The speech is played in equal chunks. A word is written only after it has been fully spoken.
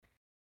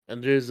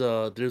and there's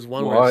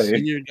one where a Why?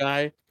 senior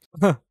guy.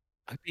 Huh.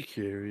 I'd be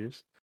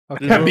curious.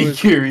 Okay. There's I'd one be where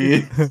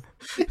curious.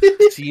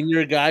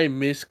 senior guy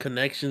missed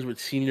connections with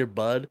senior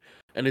bud,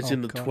 and it's Oh,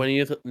 in the God.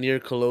 20th near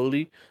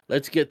Kaloli.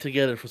 Let's get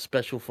together for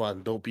special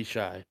fun. Don't be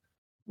shy.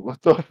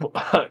 What the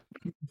fuck?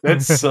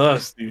 That's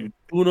sus, dude.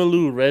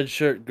 Punaloo, red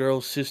shirt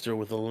girl's sister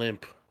with a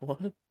limp.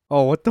 What?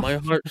 Oh, what the? My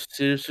heart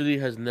seriously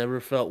has never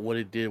felt what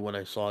it did when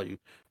I saw you.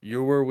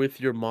 You were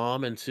with your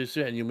mom and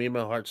sister, and you made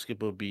my heart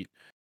skip a beat.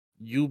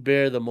 You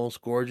bear the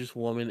most gorgeous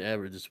woman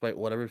ever, despite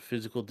whatever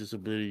physical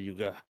disability you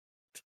got.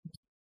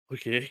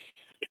 Okay.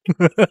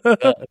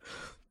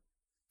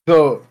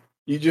 So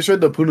you just read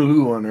the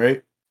Punaloo one,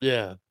 right?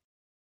 Yeah.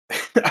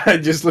 I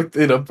just looked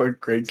it up on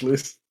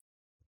Craigslist,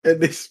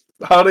 and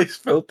how they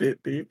spelled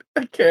it, dude.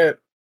 I can't.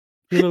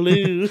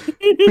 Punaloo.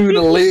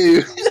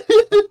 Punaloo.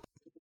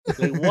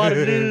 Like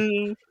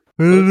Waterloo.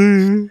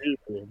 Toodaloo.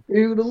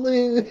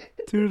 Punaloo.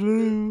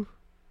 Toodaloo.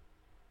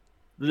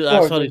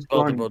 That's how they that's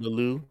spelled it, funny. bro. The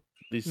Lou.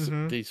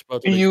 Mhm. They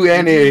spelled it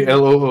like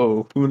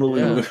Punaloo.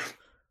 Punaloo. Yeah.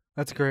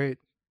 That's great.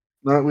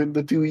 Not with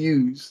the two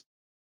U's.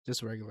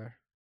 Just regular.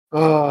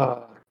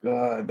 Oh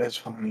god, that's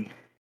funny.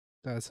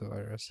 That's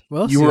hilarious.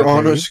 Well, You were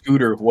on a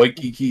scooter,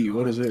 Waikiki.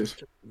 What is this?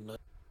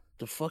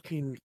 The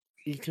fucking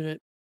Ethernet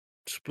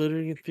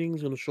splittering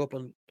thing's gonna show up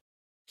on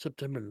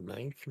September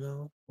 9th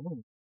now.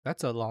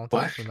 That's a long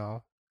time What? from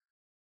now.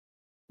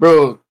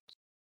 Bro,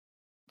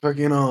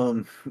 fucking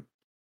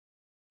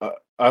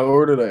I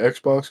ordered an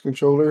Xbox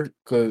controller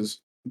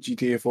because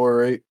GTA 4,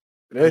 right?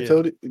 Did I Yeah.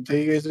 tell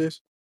you guys this?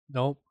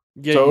 Nope.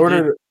 Yeah, So I you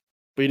ordered did, it,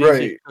 but you didn't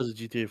say right. because of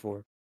GTA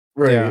 4.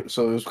 right. Yeah.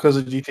 So it was because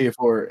of GTA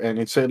 4, and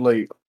it said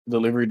like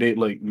delivery date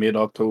like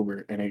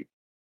mid-October, and it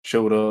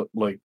showed up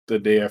like the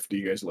day after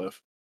you guys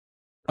left.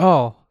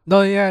 Oh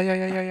no!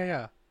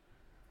 Yeah.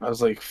 I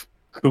was like,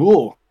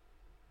 cool,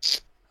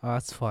 Oh,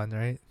 that's fun,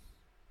 right?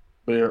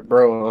 but yeah,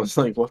 bro, I was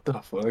like, what the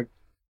fuck?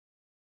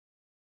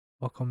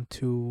 Welcome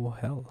to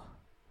hell.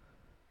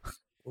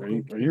 Are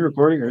you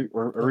recording?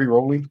 Are we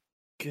rolling?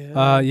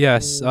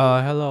 Yes.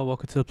 Hello.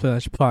 Welcome to the Play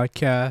Lunch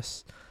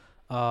Podcast.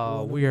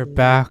 We are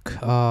back.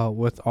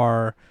 With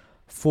our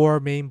four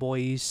main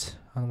boys.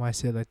 I don't know why I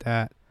say it like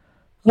that.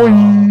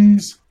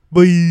 Please.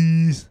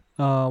 Boys.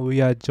 We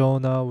got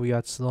Jonah. We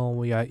got Sloan.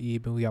 We got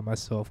Eben. We got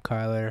myself,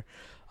 Kyler.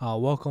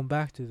 Welcome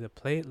back to the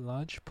Play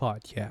Lunch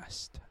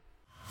Podcast.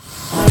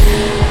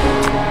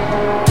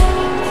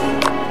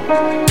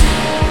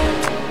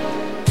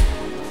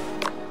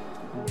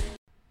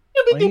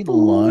 Plate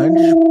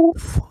lunch.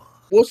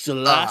 What's the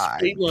last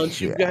plate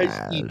lunch you guys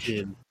gosh.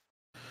 eaten?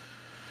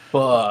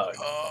 Fuck.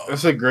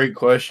 That's a great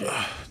question.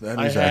 That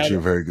I is actually a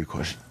had- very good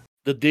question.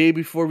 The day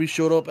before we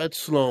showed up at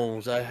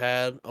Sloan's, I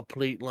had a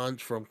plate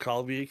lunch from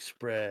Calvi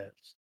Express.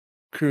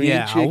 Korean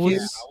Yeah,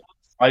 chicken.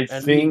 I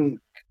And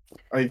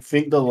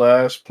think the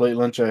last plate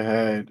lunch I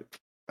had,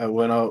 I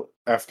went out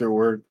after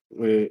work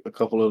with a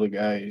couple of the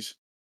guys.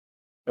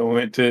 I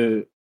went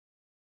to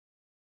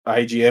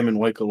IGM in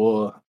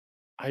Waikoloa.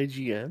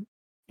 IGN.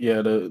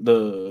 Yeah,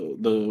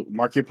 the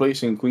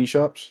marketplace in Queen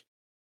Shops. Is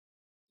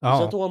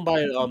that the Oh, one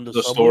by the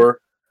The Subway? store.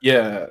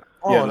 Yeah.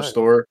 Oh, Yeah, the nice.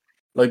 store.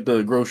 Like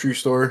the grocery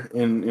store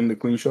in the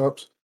Queen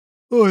Shops.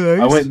 nice.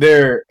 I went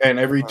there, and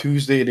every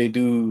Tuesday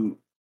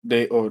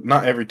or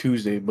not every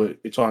Tuesday, but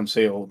it's on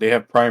sale. They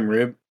have prime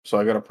rib, so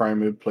I got a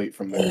prime rib plate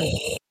from there.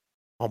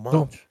 How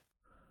much?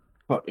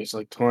 Fuck, it's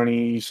like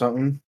 20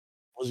 something.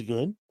 Was it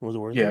good? Was it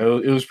worth Yeah,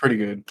 it? it was pretty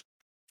good.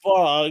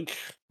 Fuck.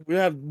 We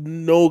have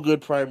no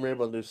good prime rib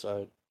on this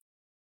side.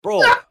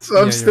 Bro, So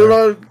I'm Yeah, still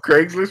you're on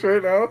Craigslist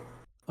right now,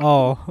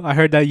 Oh, I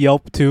heard that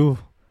Yelp too.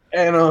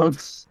 and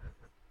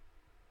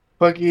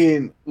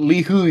fucking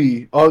Lee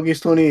Hui,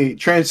 August 28th.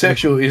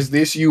 Transsexual, is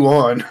this you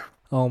on?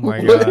 Oh my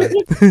What?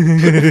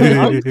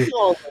 god.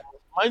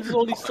 mine's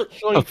only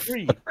showing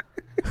 3.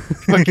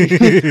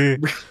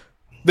 Fucking-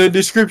 the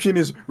description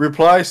is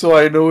reply so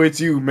I know it's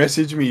you.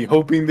 Message me,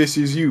 hoping this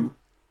is you.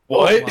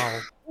 What? Wow.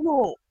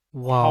 No.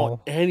 Wow.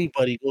 How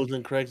anybody goes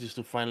on Craigslist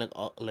to find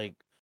like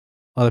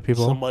Other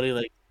people. somebody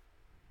like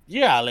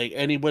like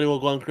anybody will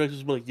go on Craigslist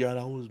and be like, yeah,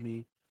 that was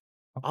me.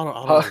 I don't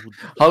Huh. know.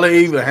 Holla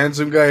Eva,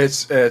 handsome guy at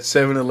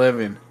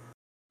 7-Eleven.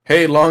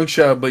 Hey, long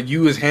shot, but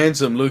you is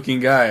handsome looking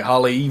guy.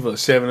 Holla Eva,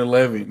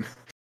 7-Eleven.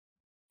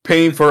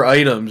 Paying for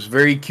items,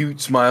 very cute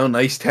smile,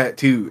 nice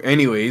tattoo.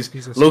 Anyways,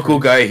 Jesus local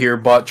Christ. guy here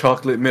bought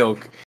chocolate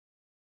milk.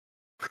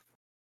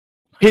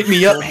 Hit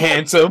me up,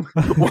 handsome.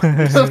 What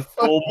the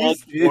fuck So much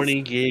is this?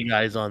 horny gay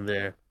guys on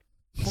there.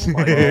 Oh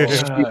my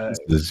god.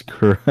 Jesus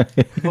Christ.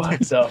 What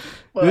the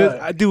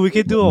fuck? Dude, we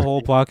could do a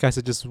whole podcast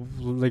and just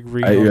like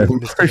read. I'm all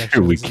pretty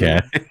sure we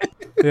can.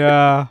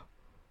 Yeah.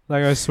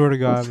 Like I swear to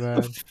God,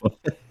 man.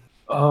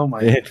 Oh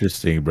my.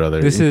 Interesting,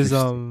 brother. This is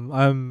Interesting.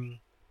 I'm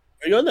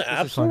Are you on the This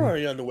app is store funny. or are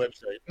you on the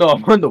website? No,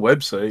 I'm on the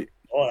website.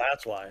 Oh,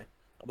 that's why.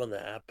 I'm on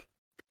the app.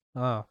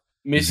 oh.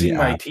 Missing The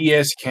my app.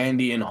 TS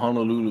Candy in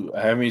Honolulu.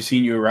 I haven't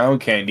seen you around,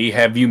 Candy.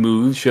 Have you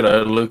moved? Should I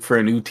look for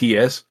a new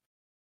TS?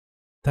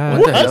 That's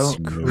What the hell?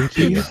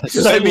 creepy.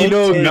 Let me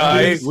know, Look,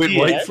 guy TS. with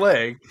white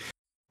flag.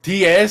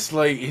 TS,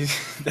 like, is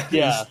that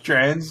Yeah. his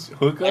trans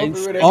hookup or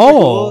whatever?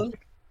 Oh.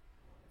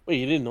 Wait,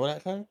 you didn't know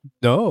that kind?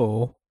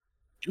 No.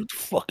 You the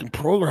fucking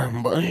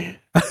program, buddy.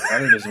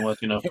 Barney doesn't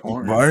watch enough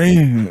porn.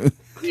 Barney.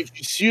 If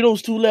you see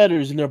those two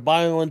letters and they're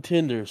buying on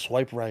Tinder,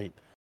 swipe right.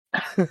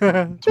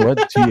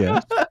 What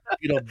TS?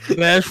 Be the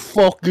best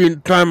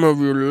fucking time of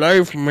your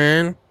life,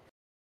 man.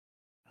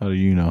 How do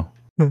you know?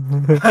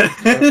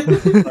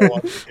 I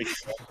watch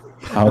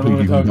TikTok. How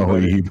do you talk know?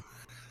 about it. Eve?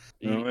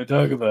 I'm gonna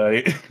talk about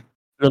it.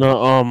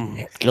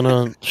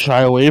 Gonna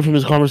shy away from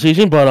this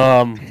conversation, but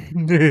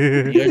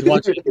you guys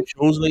watch any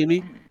shows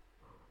lately?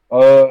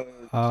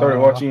 Started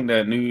watching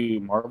that new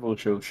Marvel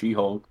show,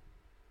 She-Hulk.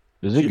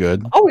 Is it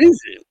good? How is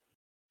it?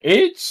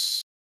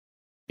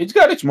 It's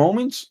got its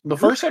moments. The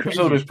first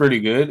episode is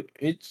pretty good.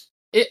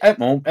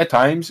 At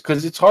times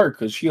because it's hard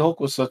because She-Hulk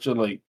was such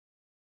a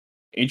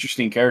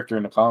interesting character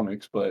in the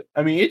comics. But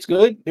I mean, it's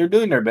good. They're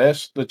doing their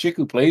best. The chick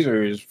who plays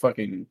her is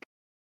fucking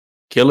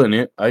killing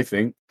it. I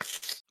think.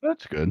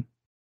 That's good.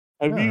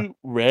 Have you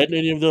read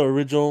any of the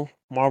original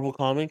Marvel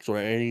comics or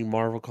any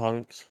Marvel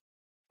comics?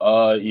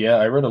 Yeah,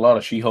 I read a lot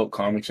of She-Hulk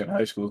comics in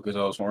high school because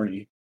I was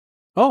horny.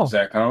 Oh. Does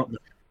that count?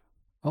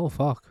 Oh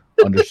fuck.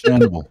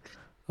 Understandable.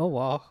 Oh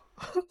wow.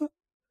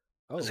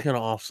 It's kind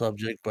of off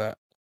subject, but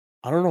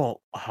I don't know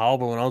how.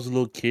 But when I was a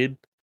little kid,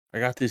 I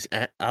got this.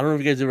 I don't know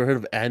if you guys ever heard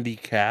of Andy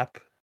Capp,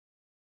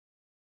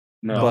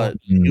 No. but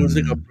he was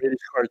like a Mm. British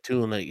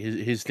cartoon. Like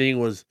his thing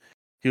was,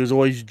 he was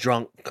always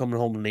drunk, coming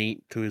home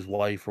late to his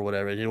wife or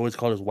whatever, and he always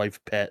called his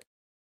wife Pet.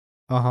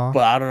 Uh-huh.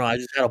 But I don't know. I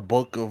just had a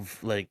book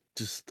of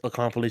just a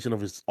compilation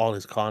of all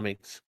his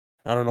comics.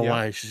 I don't know Yeah.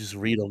 why. I should just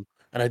read them,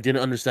 and I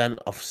didn't understand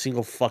a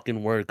single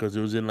fucking word because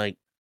it was in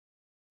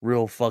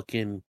real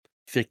fucking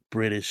thick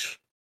British.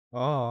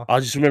 Oh. I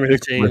just remember him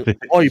saying,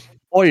 British.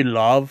 "Oi,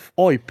 love,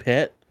 oi,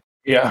 pet."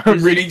 Yeah,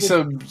 I'm reading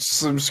some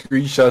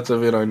screenshots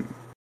of it on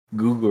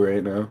Google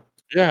right now.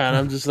 Yeah, and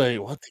I'm just like,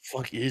 what the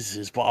fuck is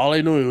this? But all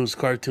I knew it was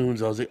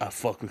cartoons. I was like, I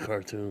fuck with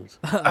cartoons.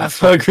 I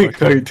fuck with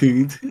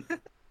cartoons.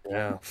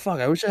 Yeah, fuck.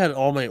 I wish I had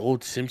all my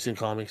old Simpson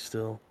comics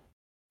still.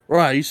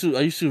 Right, I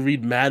used to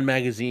read Mad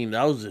magazine.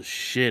 That was the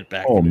shit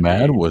back. Oh, in the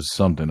Mad day. was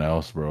something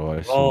else, bro.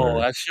 I Oh, swear.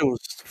 that shit was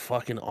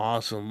fucking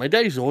awesome. My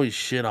dad used to always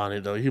shit on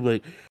it though. He'd be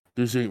like,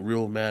 "This ain't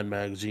real Mad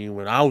magazine."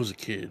 When I was a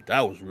kid,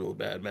 that was real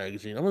Mad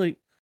magazine. I'm like,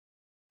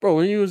 bro,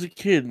 when you was a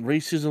kid,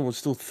 racism was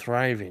still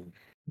thriving.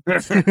 I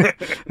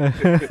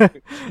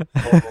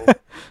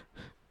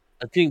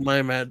think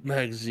my Mad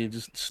magazine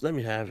just let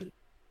me have it.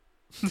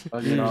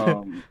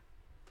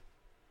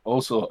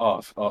 Also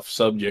off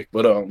subject,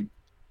 but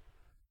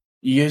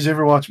you guys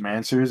ever watch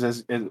Mansers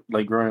as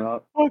like growing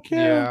up? Fuck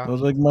Yeah. That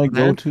was like my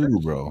go-to,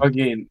 bro.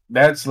 Again,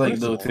 that's like What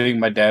the is it? thing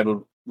my dad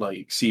would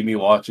see me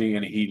watching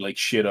and he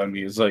shit on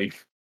me. It's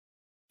like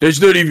that's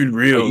not even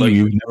real. Like,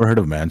 you've never heard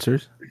of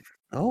Mansers?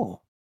 Oh,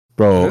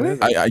 Bro,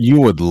 Really?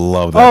 you would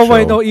love that Oh show.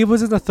 wait, no, he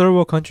was in the third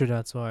world country,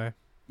 that's why.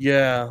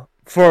 yeah.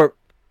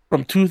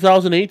 From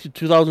 2008 to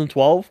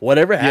 2012,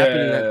 whatever happened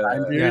in that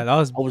time Yeah, period, that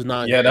was I was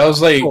not. yeah, that was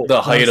like Bro,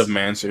 the height that's- of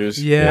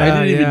Mansers. Yeah, I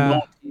didn't even yeah.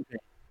 know.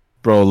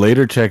 Bro,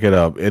 later check it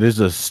up. It is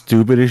the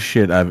stupidest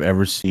shit I've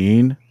ever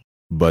seen,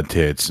 but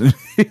tits.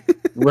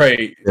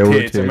 Right. There were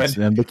Tits. And tits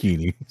and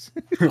bikinis.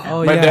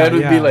 Oh my yeah, dad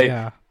would yeah, be like,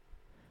 yeah.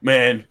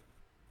 man,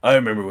 I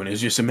remember when it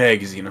was just a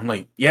magazine. I'm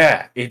like,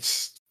 yeah,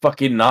 it's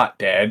fucking not,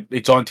 Dad.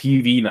 It's on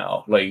TV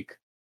now. Like,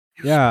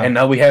 Yeah. and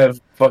now we have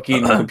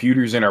fucking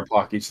computers in our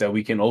pockets that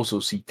we can also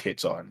see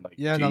tits on. Like,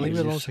 Yeah, now leave me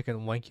Jesus. alone so I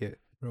can wank it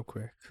real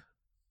quick.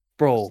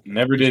 Bro,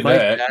 Never if did my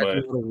that, dad but would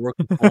have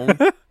worked from home,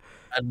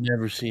 I'd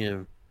never see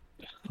him.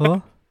 Huh?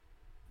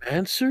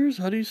 Answers?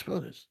 How do you spell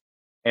this?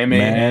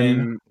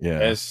 MANSWERS.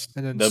 Yeah.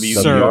 And then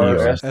WERS.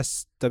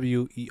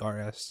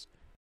 SWERS.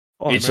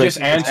 Oh, It's man. just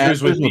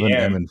answers with an the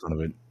M M. in front of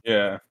it.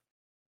 Yeah.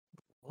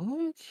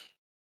 What?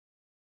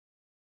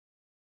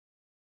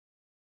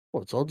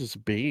 Oh, it's all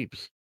just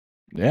babes.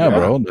 Yeah, Yeah.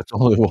 bro. That's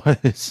all it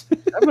was.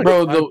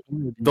 Bro,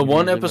 the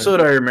one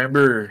episode I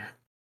remember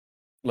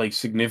like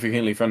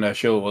significantly from that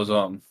show was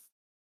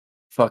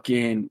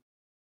fucking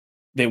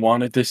they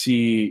wanted to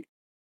see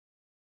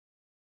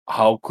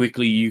how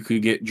quickly you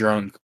could get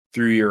drunk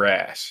through your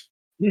ass.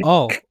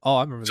 Oh,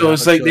 I remember So that.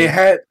 it's like they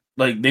had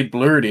they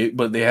blurred it,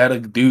 but they had a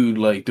dude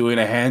like doing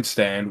a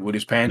handstand with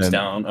his pants Then-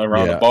 down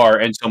around yeah. the bar,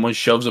 and someone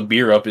shoves a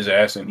beer up his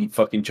ass, and he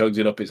fucking chugs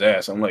it up his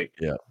ass. I'm like,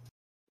 Yeah. are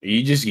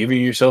you just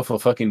giving yourself a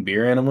fucking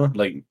beer enema?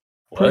 Like,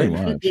 Pretty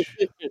what? much.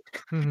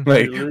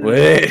 Like,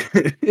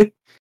 what?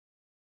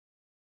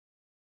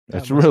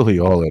 That's really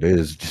all it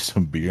is. Just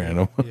some beer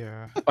animal.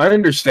 Yeah. I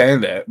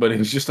understand that, but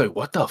it's just like,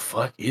 what the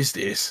fuck is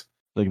this?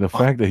 Like the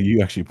fact that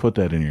you actually put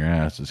that in your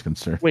ass is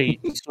concerning. Wait,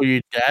 so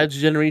your dad's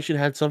generation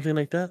had something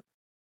like that?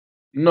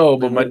 No,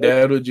 but Like, my what-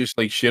 dad would just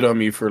like shit on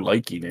me for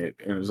liking it,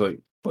 and it was like,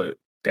 but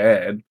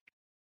Dad,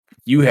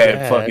 you had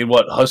Dad. fucking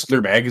what,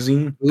 Hustler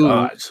magazine? Ooh.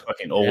 God, it's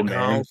fucking old man.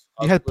 Penthouse,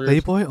 You had Hustlers,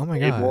 Playboy? Oh my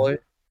god. Playboy.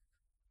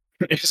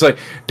 It's like,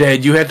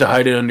 Dad, you had to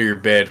hide it under your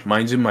bed.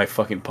 Mine's in my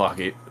fucking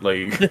pocket.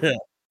 Like,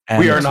 And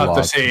we are it's not the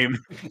locked. same.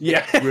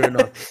 Yeah, We're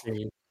not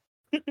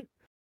the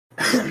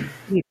same.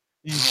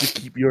 You should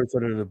keep yours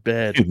under the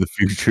bed. The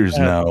future's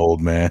Yeah. now,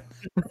 old man.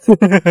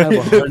 I have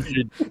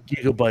 100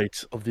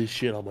 gigabytes of this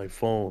shit on my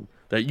phone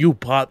that you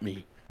bought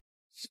me.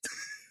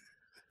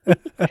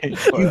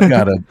 You've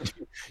got a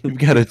I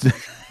can't.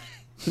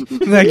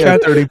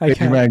 30-page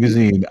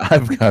magazine.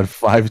 I've got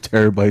 5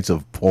 terabytes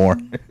of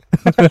porn.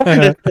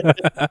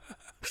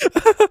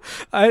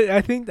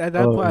 I think at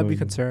that point I'd be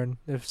concerned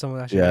if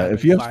someone actually Yeah, had, if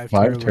like, you have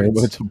 5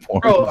 terabytes of porn,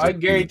 Bro, I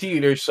guarantee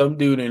you, there's some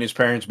dude in his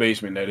parents'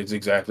 basement that is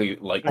exactly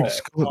like that.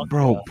 Just go,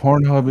 bro,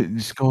 Pornhub,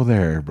 just go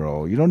there,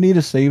 bro. You don't need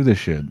to save this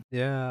shit.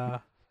 Yeah.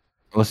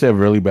 Unless they have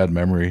really bad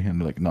memory and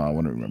they're like, no, I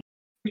want to remember.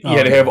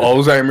 Yeah, they have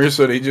Alzheimer's,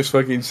 so they just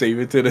fucking save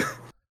it to the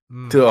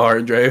to a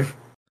hard drive.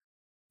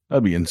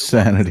 That'd be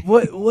insanity.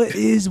 What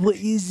is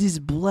this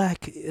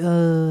black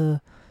big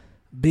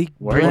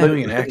Why are you black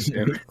doing an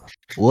accent?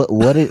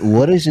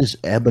 What is this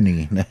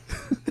ebony?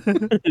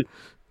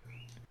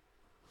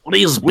 What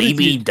is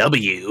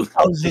BBW?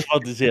 I was just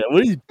about to say that.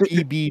 What is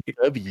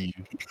BBW?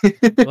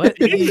 What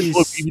You know is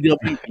what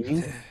BBW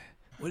means?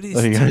 what is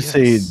Oh, you gotta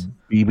say TS?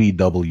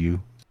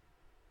 BBW.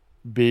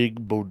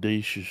 Big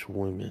bodacious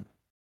women.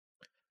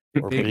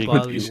 Or Big big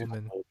bodily beautiful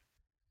woman.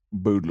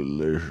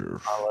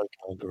 Bootylicious. I like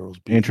my girls.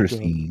 big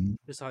Interesting.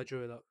 Just how I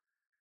drew it up.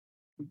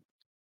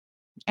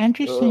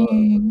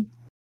 Interesting.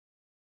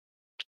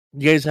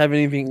 You guys have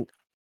anything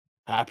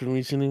happen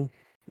recently?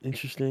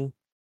 Interesting.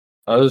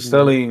 I was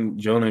telling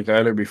Jonah and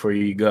Kyler before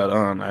you got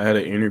on. I had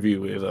an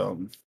interview with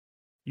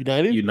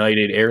United?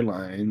 United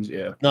Airlines.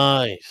 Yeah,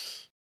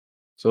 Nice.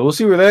 so we'll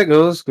see where that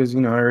goes because I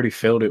already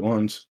failed it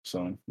once,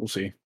 so we'll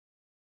see.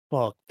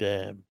 Fuck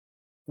them.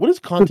 What is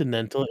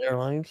Continental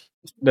Airlines?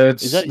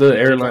 That's Is that the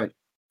United? airline.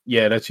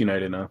 Yeah, that's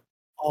United now.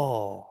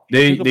 Oh.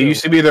 They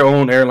used to be their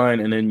own airline,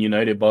 and then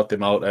United bought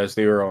them out as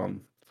they were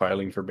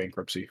filing for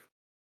bankruptcy.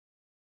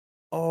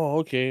 Oh,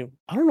 okay.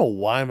 I don't know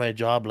why my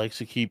job likes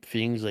to keep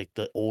things like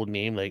the old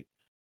name. Like,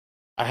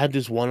 I had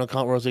this one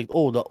account where I was like,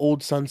 oh, the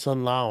old Sun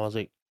Lao. I was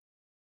like,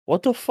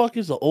 what the fuck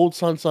is the old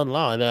Sun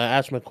Lao? And then I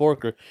asked my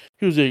coworker.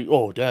 He was like,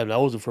 oh, damn, that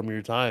wasn't from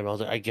your time. I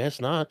was like, I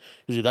guess not.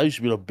 He was like, that used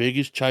to be the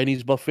biggest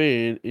Chinese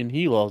buffet in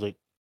Hilo. I was like,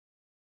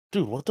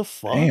 dude, what the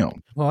fuck?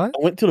 Damn. What?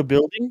 I went to the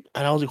building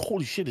and I was like,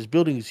 holy shit, this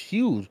building is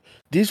huge.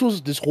 This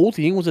whole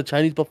thing was a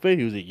Chinese buffet.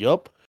 He was like,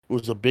 yup. It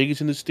was the biggest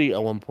in the state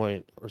at one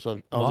point or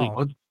something. I was like,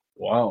 Wow.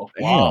 Wow.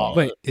 wow.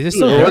 Wait, is it Dude,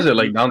 still Where there? was it?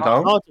 Like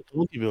downtown? Now it's a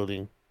county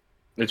building.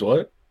 It's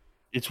what?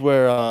 It's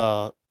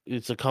where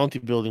it's a county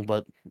building,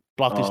 but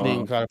block this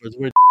name Oh. kind of it's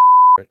where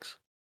works.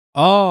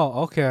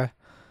 Oh, okay.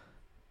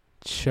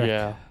 Check.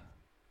 Yeah.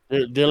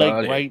 They're Got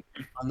like it. right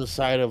on the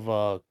side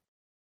of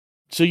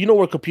so you know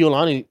where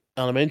Kapiolani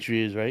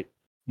Elementary is, right?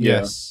 Yeah.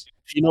 Yes.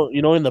 You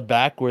know in the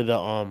back where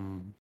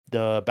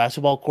the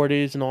basketball court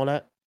is and all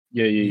that?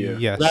 Yeah.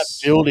 Yes. That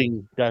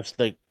building that's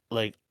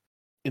like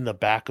in the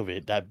back of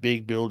it, that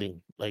big building,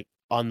 like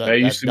on the That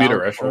used to be the down-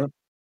 restaurant.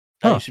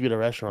 That Huh. used to be the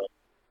restaurant.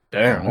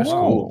 Damn, that's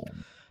cool.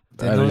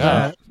 Didn't know is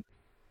that.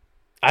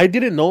 I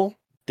didn't know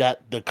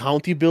that the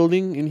county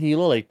building in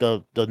Hilo, like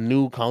the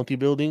new county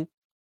building,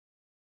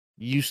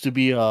 used to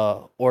be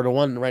or the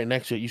one right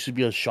next to it used to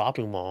be a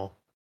shopping mall.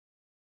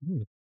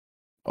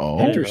 Oh,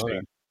 Yeah.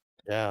 Interesting.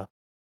 Yeah.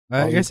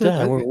 I was guess like,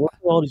 "Damn, we're working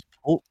with all these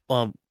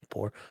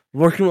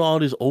working with all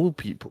these old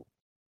people.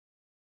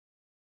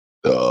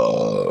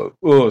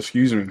 Oh,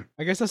 excuse me.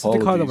 I guess that's what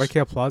they call it, Apologies.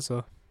 IKEA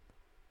Plaza.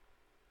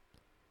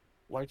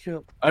 Why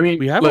can't I mean,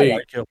 we have like, a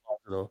white kill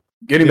though?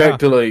 getting Yeah. back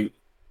to like,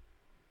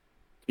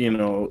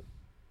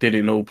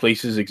 didn't know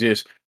places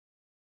exist.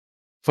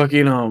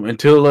 Fucking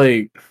until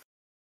like,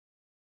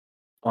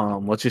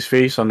 what's his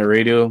face on the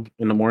radio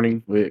in the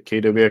morning with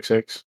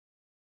KWXX?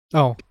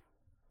 Oh.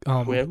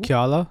 Cuejo?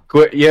 Kiala?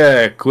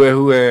 Yeah,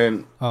 Cuejo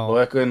and Oh.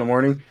 Oeka in the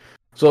morning.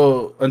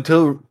 So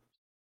until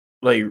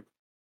like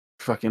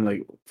fucking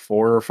like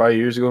 4 or 5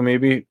 years ago,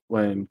 maybe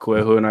when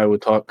Cuejo and I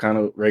would talk kind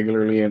of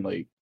regularly and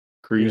like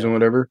cruise and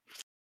whatever.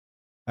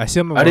 I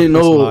see him. I didn't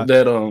know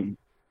that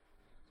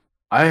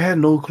I had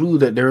no clue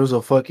that there was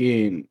a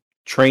fucking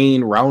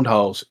train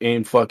roundhouse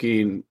in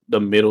fucking the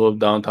middle of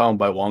downtown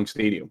by Wong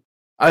Stadium.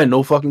 I had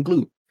no fucking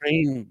clue.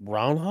 Train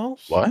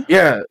roundhouse? what?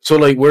 Yeah, so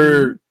like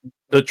where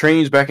the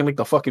trains back in like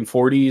the fucking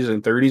 40s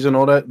and 30s and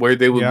all that, where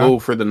they would Yeah. go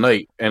for the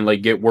night and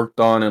like get worked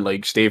on and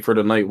like stay for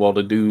the night while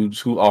the dudes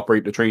who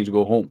operate the trains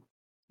go home.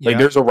 Like Yeah.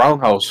 there's a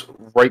roundhouse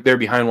right there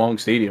behind Wong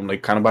Stadium,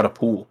 like kind of by the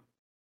pool.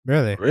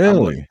 Really?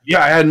 Really?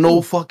 Yeah, I had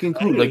no fucking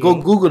clue. Like go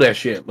Google that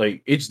shit.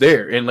 Like it's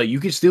there and like you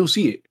can still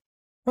see it.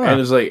 Huh. And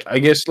it's like I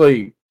guess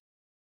like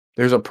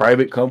there's a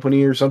private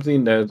company or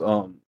something that's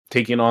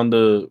taking on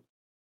the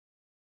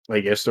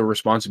I guess the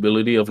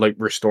responsibility of like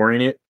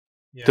restoring it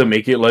to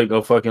make it like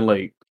a fucking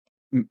like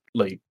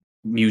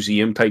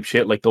museum type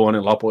shit like the one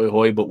in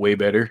Lapoihoy but way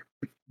better.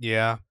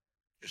 Yeah.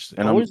 I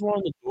And always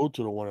wanted to go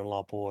to the one in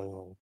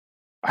Lapoy.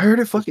 I heard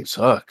it fucking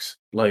sucks.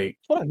 Like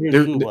That's what I hear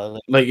There- too, there-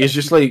 but like it's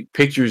just like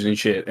pictures and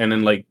shit and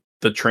then like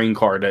the train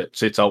car that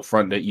sits out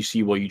front that you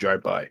see while you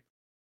drive by.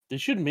 they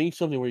should make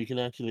something where you can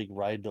actually like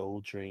ride the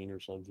old train or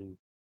something.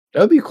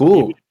 That'd be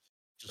cool.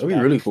 Just That'd be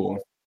back really and cool.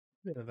 forth.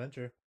 An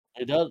adventure.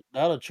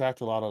 That'll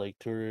attract a lot of like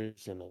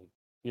tourists and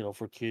like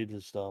for kids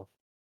and stuff.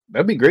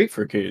 That'd be great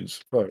for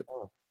kids. But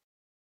Oh,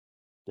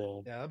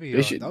 damn. Yeah, that'd be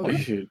they should. that would They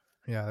be should.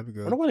 yeah, that'd be I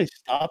good. wonder why they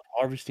stopped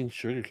harvesting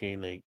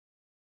sugarcane. Like,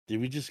 did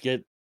we just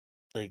get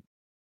like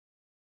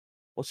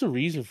what's the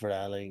reason for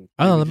that? Like,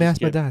 I did don't know. we Let me just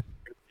ask my get? dad.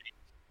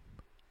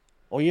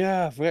 Oh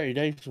yeah, I forgot your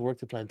dad used to work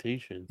the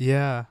plantation.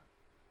 Yeah.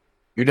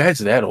 Your dad's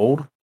that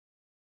old?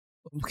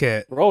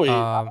 Okay. Bro,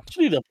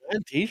 actually the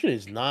plantation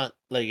is not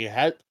like it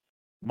had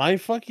my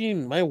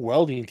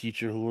welding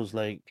teacher who was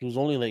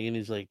only like in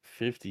his like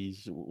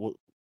 50s.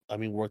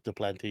 Worked the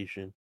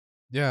plantation.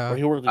 Yeah. Or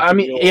he worked I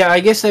mean, yeah,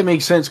 I guess that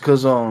makes sense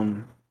because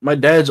my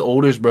dad's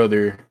oldest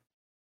brother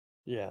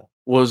yeah.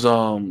 was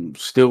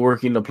still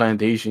working the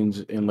plantations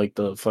in like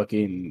the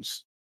fucking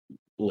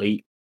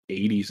late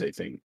 80s, I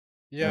think.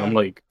 And I'm Yeah.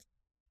 like,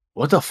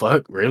 what the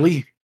fuck,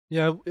 really?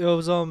 Yeah, it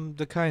was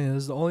the kind. It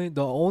was the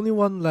only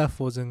one left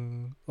was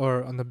in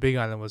or on the Big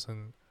Island was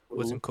in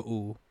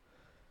Ka'u.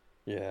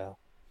 Yeah.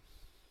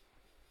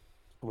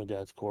 My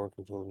dad's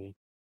coworker told me.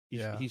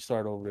 Yeah. He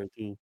started over there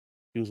too.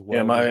 He was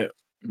Yeah, welding.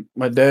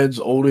 my dad's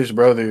oldest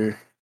brother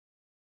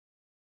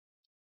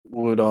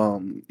would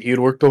he would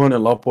work the one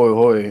in La Poi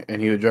Hoi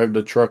and he would drive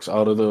the trucks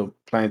out of the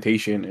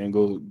plantation and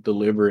go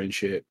deliver and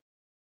shit.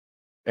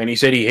 And he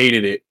said he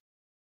hated it.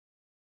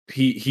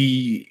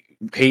 He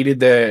hated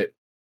that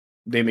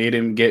they made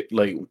him get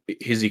like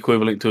his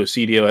equivalent to a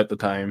CDL at the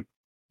time.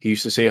 He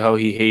used to say how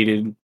he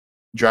hated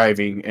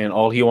driving and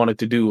all he wanted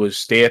to do was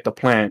stay at the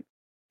plant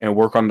and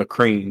work on the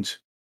cranes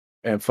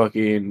and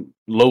fucking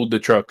load the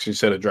trucks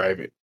instead of drive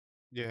it.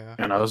 Yeah.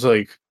 And I was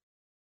like,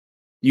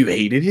 you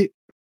hated it?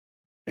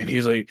 And he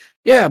was like,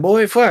 yeah,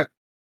 boy, fuck.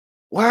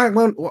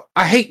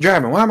 I hate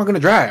driving. Why am I going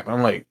to drive?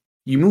 I'm like,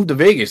 you moved to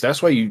Vegas.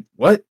 That's why you,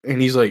 what?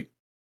 And he's like,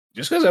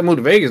 just because I moved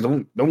to Vegas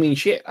don't mean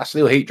shit. I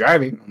still hate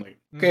driving. I'm like,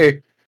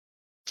 okay.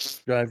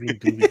 Driving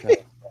duty kind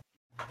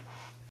of.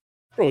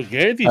 Bro,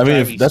 guaranteed I mean,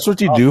 driving if that's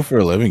what you sucks. do for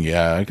a living,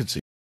 yeah, I could see.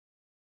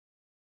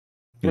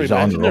 Bro, He's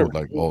on the imagine their road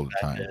like roads all the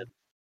back time. then.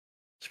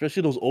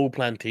 Especially those old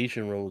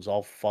plantation roads,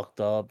 all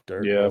fucked up,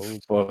 dirt Yeah,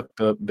 roads. fucked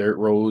up dirt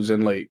roads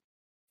and like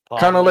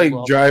kind of potholes like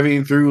all-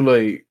 driving through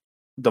like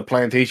the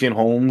plantation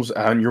homes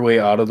on your way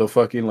out of the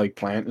fucking like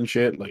plant and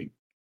shit. Like,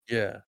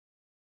 Yeah.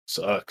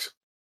 sucks.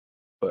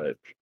 But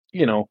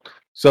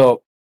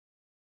so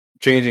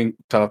changing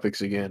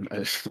topics again.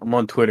 I'm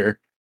on Twitter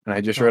and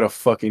I just read a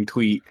fucking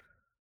tweet.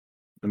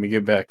 Let me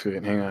get back to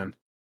it. Hang on.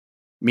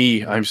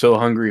 Me, I'm so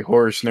hungry.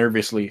 Horse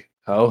nervously.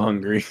 How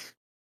hungry?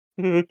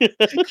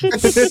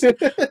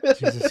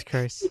 Jesus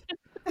Christ.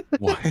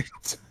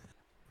 What?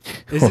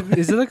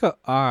 Is it like a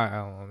I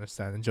don't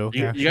understand the joke.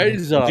 You actually.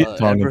 guys Keep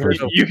telling ever the heard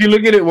person. of You can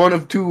look at it one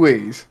of two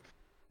ways.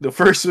 The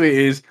first way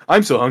is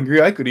I'm so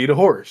hungry I could eat a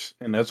horse,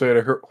 and that's why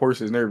the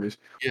horse is nervous.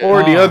 Yeah.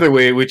 Or the Ah. other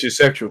way, which is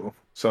sexual.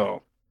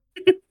 So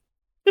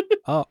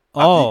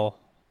Oh.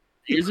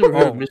 You guys ever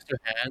heard of Oh. Mr.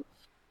 Hand?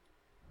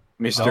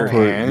 Mr. No.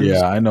 Hands.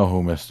 Yeah, I know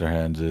who Mr.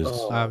 Hands is.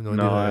 Oh, I have no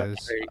no, idea who that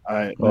is.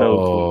 I no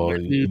Oh,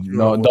 clue.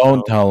 no,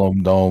 don't tell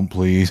him. Don't,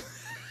 please.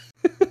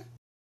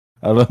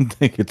 I don't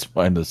think it's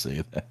fine to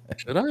say that.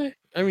 Should I?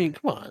 I mean,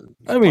 come on.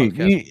 I mean,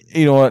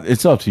 you know what?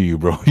 It's up to you,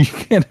 bro. You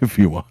can if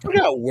you want. I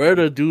forgot where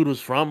the dude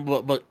was from,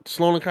 but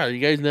Sloan and Kyle, you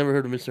guys never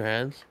heard of Mr.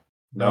 Hands?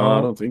 No,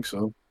 I don't think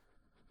so.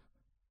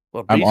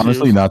 Well, I'm basically,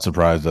 honestly not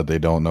surprised that they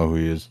don't know who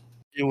he is.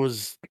 It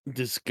was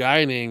this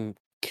guy named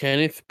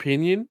Kenneth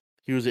Pinion.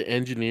 He was an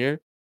engineer,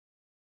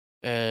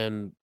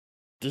 and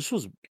this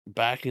was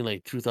back in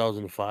like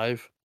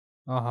 2005.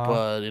 Uh-huh.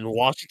 But in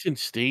Washington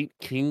State,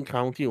 King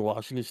County in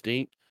Washington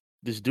State,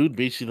 this dude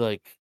basically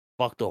like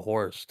fucked a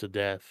horse to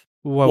death.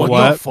 What?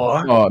 the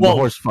fuck? Oh, the Well,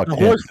 horse fucked The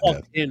him horse to death.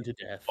 fucked him to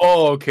death.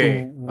 Oh,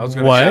 okay. I was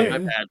gonna What? say My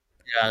bad.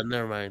 Yeah,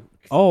 never mind.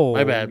 Oh.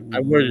 My bad.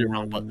 I worded it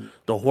wrong, but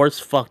the horse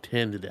fucked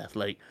him to death.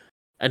 Like,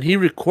 and he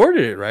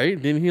recorded it, right?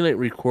 Didn't he like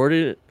record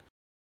it?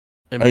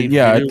 And made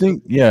I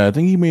videos?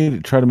 think he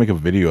tried to make a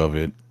video of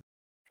it.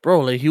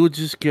 Bro, like he would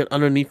just get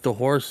underneath the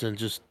horse and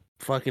just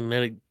fucking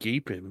let it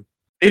gape him.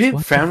 Didn't What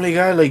the Family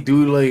Guy like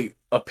do like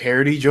a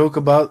parody joke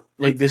about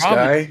like They this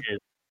probably guy? did.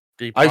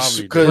 They I probably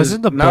did. because Was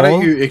it the now bull?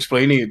 that you're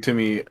explaining it to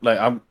me, like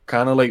I'm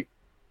kind of like,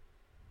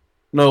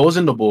 no, it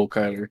wasn't the bull,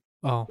 Kyler.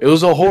 Oh. It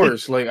was a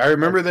horse. Like I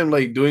remember them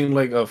like doing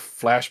like a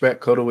flashback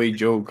cutaway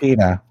joke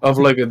Peter, of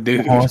like a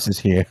dude. the horse is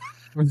here.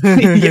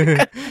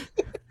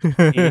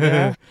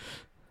 Yeah. The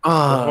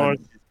Ah, horse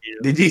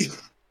is here.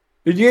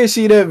 did you guys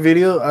see that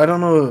video? I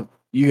don't know if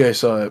you guys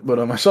saw it, but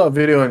I saw a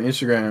video on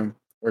Instagram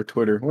or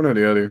Twitter, one or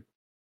the other,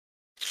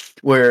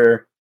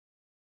 where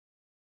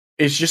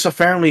it's just a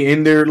family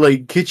in their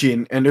like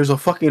kitchen and there's a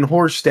fucking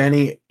horse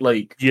standing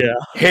like Yeah.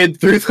 head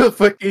through the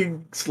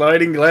fucking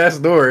sliding glass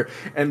door,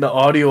 and the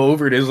audio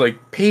over it is like,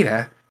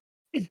 Peter,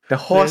 the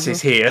horse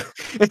is here.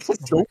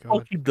 So my God.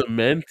 fucking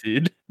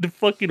demented. The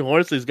fucking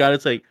horse has got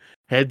its like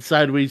head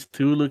sideways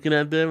too, looking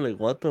at them. Like,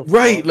 what the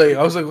Right, fuck? like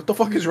I was like, what the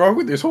fuck is wrong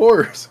with this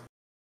horse?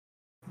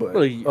 But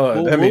Like,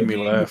 that made me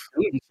laugh.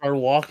 You start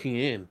walking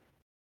in.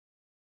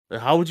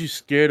 Like, how would you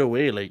scare it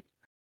away? Like,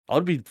 I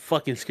would be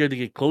fucking scared to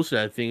get close to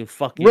that thing and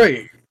fucking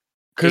Right.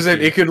 because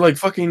it could like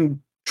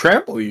fucking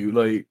trample you.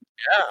 Like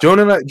Yeah.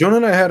 Jonah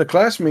and I had a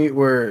classmate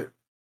where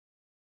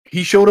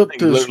he showed up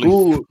to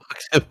school.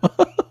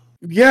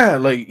 Yeah,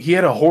 like he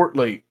had a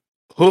like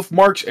hoof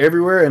marks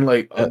everywhere, and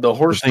like the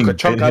horse took a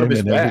chunk out of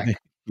his back. Everything.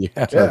 Yeah,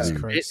 Yeah. dude.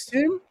 Christ.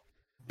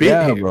 Bit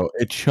Yeah, him. bro.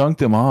 It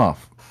chunked him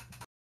off.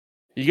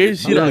 You guys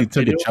see Literally that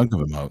took video? a chunk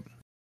of him out.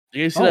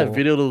 You guys see that Oh.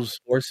 video of those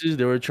horses?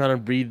 They were trying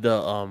to breed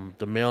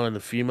the male and the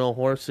female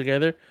horse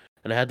together,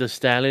 and I had the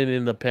stallion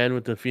in the pen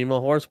with the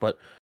female horse. But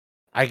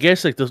I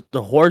guess like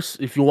the horse,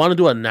 if you want to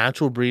do a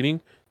natural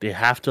breeding, they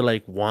have to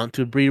like want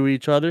to breed with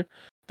each other.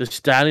 The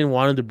stallion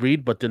wanted to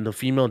breed, but then the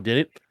female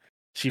didn't.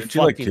 She Didn't she,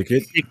 like, fucking kick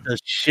it? kicked the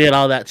shit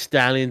out of that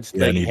stallion's Yeah,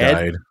 like and he head,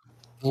 died.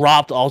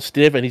 dropped all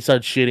stiff, and he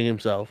started shitting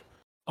himself.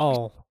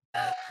 Oh.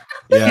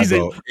 Yeah, He's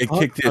bro. like, It "Huh?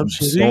 kicked I'm him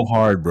so shitting?"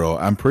 hard, bro.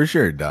 I'm pretty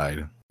sure it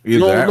died.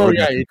 Either that or Yeah,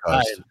 got it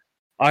concussed.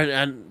 died.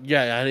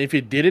 And if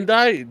it didn't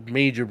die,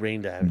 major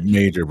brain damage.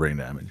 Major brain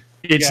damage.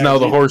 It's Yeah, now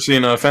the dude. horse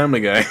in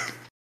Family Guy.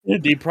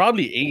 They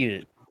probably ate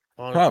it.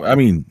 honestly. I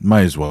mean,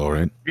 might as well,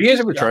 right? Have you guys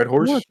ever tried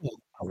horse?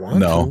 I want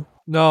No. to.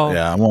 No.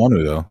 Yeah, I want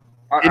to though.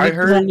 I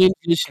heard. Indian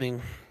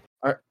conditioning.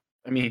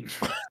 I mean,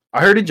 I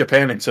heard in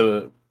Japan it's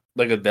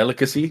like a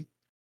delicacy.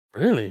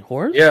 Really,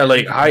 horse? Yeah,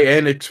 like high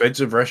end,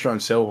 expensive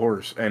restaurants sell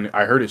horse, and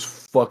I heard it's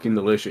fucking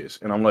delicious.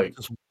 And I'm like,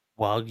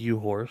 Wagyu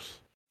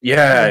horse.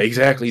 yeah,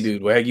 exactly,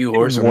 dude. Wagyu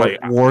horse. I'm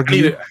like,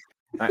 Wargy.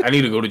 I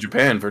need to go to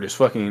Japan for this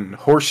fucking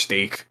horse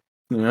steak.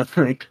 You know,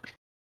 like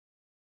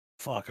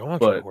Fuck, I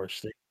want to try But- horse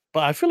steak,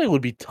 but I feel like it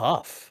would be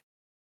tough.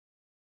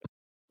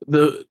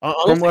 from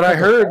Unless what they I cut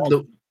the heard,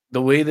 balls.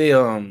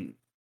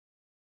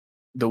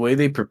 the way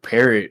they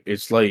prepare it,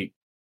 it's like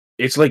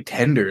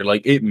tender,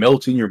 like it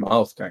melts in your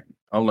mouth. Kind.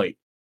 I'm like,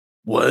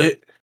 what?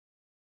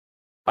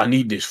 I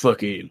need this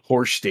fucking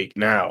horse steak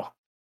now.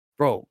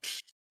 Bro,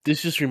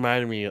 this just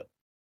reminded me.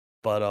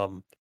 But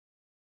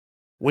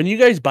when you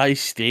guys buy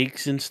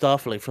steaks and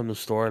stuff like from the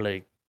store,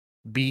 like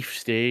beef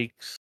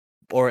steaks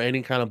or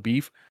any kind of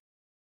beef,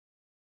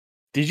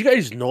 did you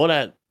guys know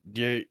that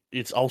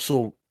it's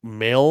also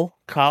male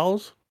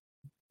cows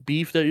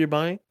beef that you're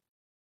buying?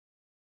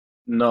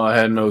 No, I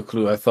had no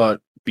clue. I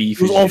thought beef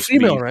It was is all just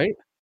female, beef. right?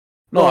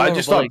 No, I No,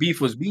 just but, thought like- beef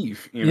was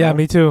beef. You Yeah, know?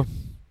 me too.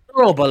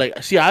 No, but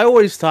like, see, I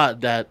always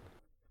thought that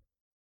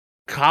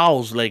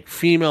cows, like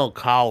female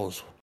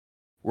cows,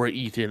 were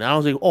eaten. I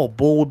was like, oh,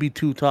 bull would be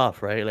too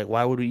tough, right? Like,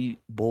 why would we eat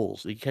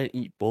bulls? You can't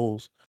eat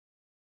bulls.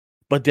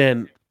 But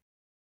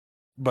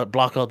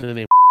block out the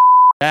name.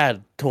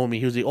 Dad told me,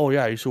 he was like, oh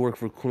yeah, I used to work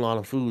for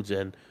Kulana Foods,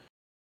 and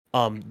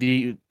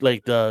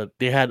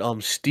they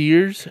had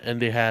steers,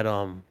 and they had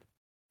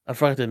I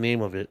forgot the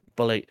name of it,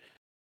 but like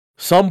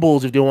some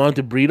bulls, if they wanted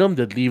to breed them,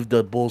 they'd leave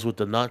the bulls with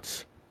the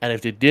nuts, and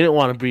if they didn't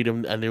want to breed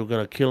them and they were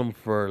gonna kill them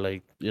for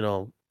like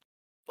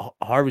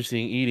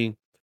harvesting, eating,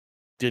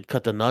 they'd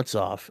cut the nuts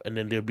off, and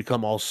then they'd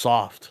become all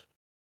soft.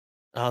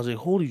 I was like,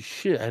 holy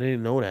shit, I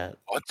didn't know that.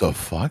 What the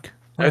fuck?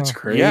 That's Oh.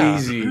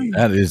 crazy.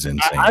 That is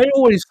insane. I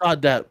always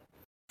thought that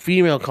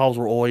female cows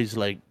were always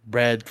like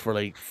bred for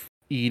like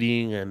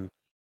eating and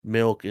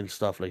milk and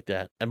stuff like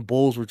that, and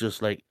bulls were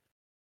just like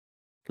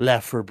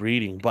left for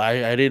breeding. But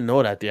I didn't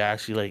know that they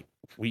actually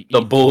like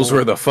The bulls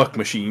were the fuck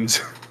machines.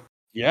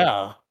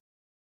 yeah.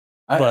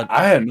 I, But-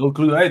 I had no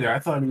clue either. I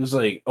thought it was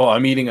like, oh,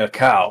 I'm eating a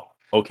cow.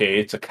 Okay,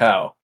 it's a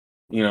cow.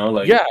 You know,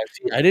 like Yeah,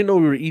 see, I didn't know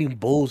we were eating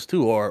bulls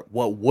too, or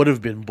what would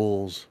have been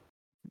bulls.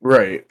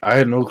 right. I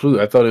had no clue.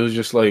 I thought it was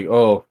just like,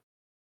 oh,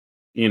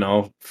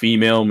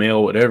 female,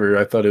 male, whatever.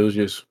 I thought it was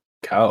just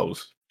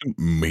cows.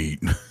 Meat.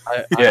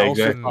 I Yeah, also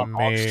exactly. thought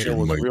oxtail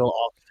was Mate. real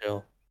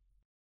oxtail.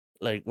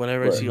 Like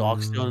whenever I Right. see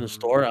oxtail in the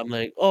store, I'm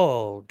like,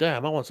 oh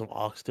damn, I want some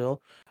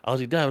oxtail. I was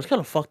like, damn, it's kind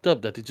of fucked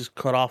up that they just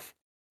cut off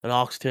an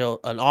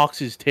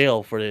ox's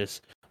tail for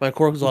this. My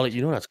coworker's all like,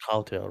 that's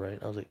cowtail, right?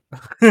 I was like,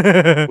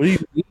 what do you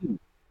mean?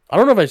 I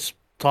don't know if I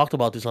talked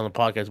about this on the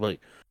podcast, but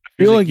like,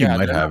 I feel he's like you "Yeah,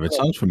 might they're have. not It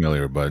gonna- sounds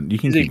familiar, but you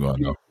can he's keep like,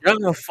 going though. You're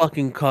not gonna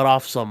fucking cut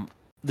off some.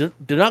 They're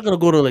not gonna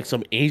go to like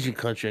some Asian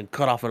country and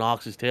cut off an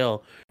ox's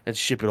tail and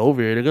ship it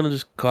over here. They're gonna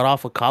just cut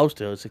off a cow's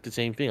tail. It's like the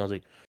same thing. I was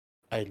like,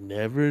 I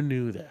never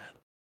knew that.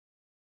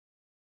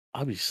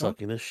 I'll be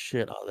sucking the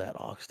shit out of that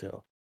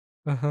oxtail.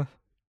 Uh-huh.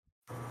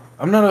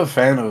 I'm not a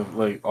fan of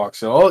like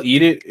oxtail. I'll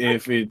eat it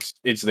if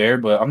it's there,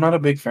 but I'm not a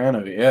big fan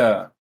of it.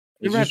 Yeah,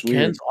 You it's ever had just weird.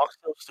 Ken's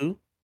oxtails too?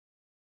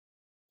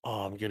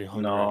 Oh, I'm getting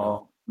hungry. Right now.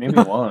 No,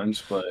 maybe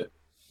once, but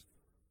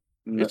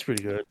It's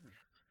pretty good.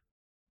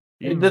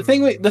 the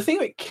thing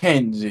with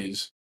Ken's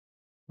is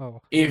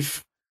Oh.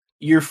 if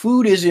your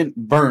food isn't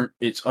burnt,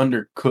 it's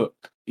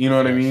undercooked. You know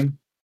what I Yes. mean?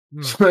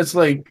 Hmm. So it's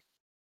like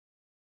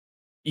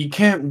you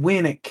can't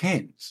win at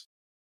Ken's.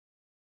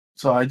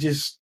 So I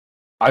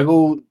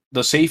go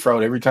the safe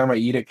route every time I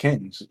eat at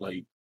Ken's,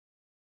 like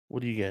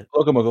What do you get?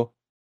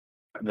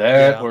 that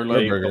Yeah. or Or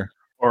like burger.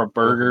 or a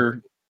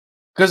burger.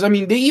 Because I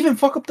mean, they even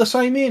fuck up the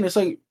Simon. It's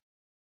like,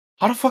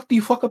 how the fuck do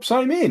you fuck up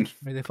Simon?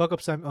 Wait, they fuck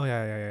up some. Oh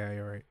yeah,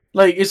 you're right.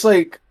 Like it's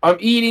like I'm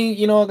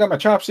eating, I got my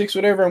chopsticks,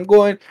 whatever. I'm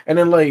going, and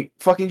then like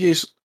fucking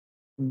just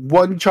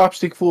one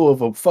chopstick full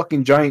of a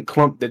fucking giant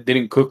clump that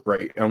didn't cook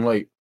right. And I'm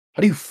like,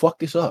 How do you fuck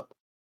this up?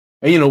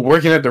 And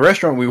working at the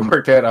restaurant we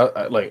worked at,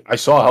 I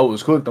saw how it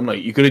was cooked. I'm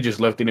like, you could have just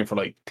left it in for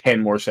like 10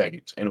 more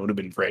seconds and it would have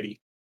been ready.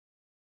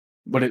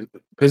 But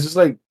because it's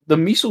like the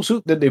miso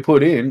soup that they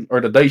put in, or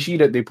the daishi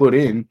that they put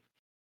in,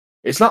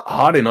 it's not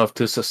hot enough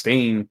to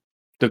sustain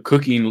the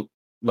cooking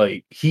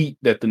like heat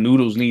that the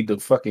noodles need to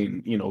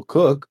fucking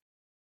cook.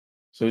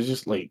 So it's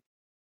just like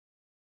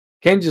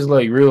can't just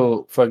like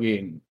real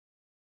fucking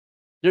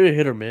They're a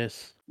hit or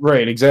miss.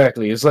 right.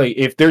 Exactly. It's like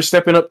if they're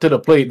stepping up to the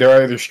plate,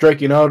 they're either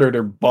striking out or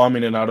they're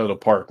bombing it out of the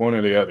park. One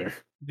or the other.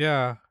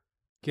 Yeah.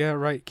 Get it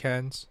right,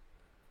 Kens.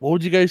 What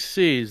would you guys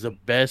say is the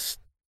best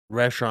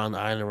restaurant on the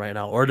island right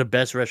now, or the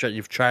best restaurant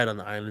you've tried on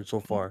the island so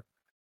far?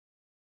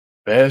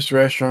 Best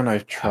restaurant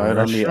I've tried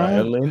on the Restaurant?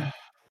 island.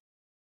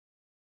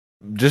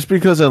 Just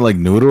because I like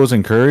noodles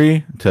and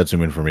curry,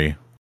 Tetsuman for me.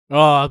 Oh,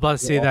 I was about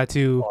to say that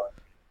too.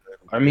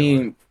 I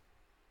mean,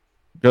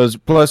 Because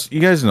plus, you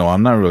guys know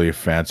I'm not really a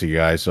fancy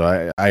guy,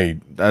 so I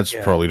that's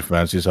Yeah. probably the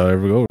fanciest I'll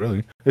ever go.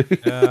 Really.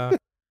 Yeah.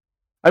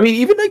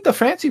 even like the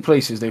fancy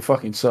places, they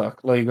fucking suck.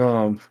 Like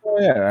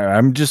Yeah,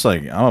 I'm just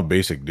like I'm a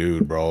basic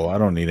dude, bro. I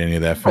don't need any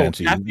of that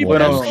fancy Cafe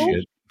whatever Presso?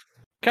 shit.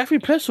 Cafe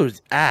Pesto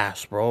is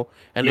ass, bro.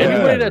 And Yeah,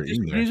 anybody that never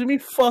eaten disagrees with me,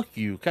 fuck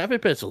you. Cafe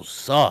Pesto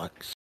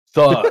sucks.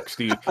 sucks,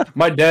 dude.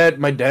 My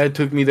dad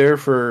took me there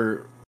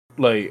for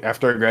like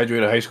after I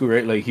graduated high school,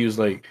 right? Like he was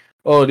like,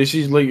 "Oh, this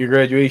is like your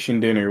graduation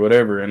dinner,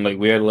 whatever." And like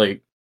we had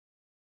like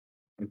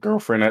a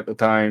girlfriend at the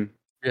time,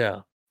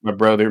 Yeah. my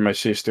brother, my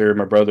sister,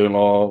 my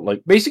brother-in-law,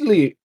 like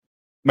basically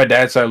my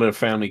dad's side of the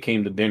family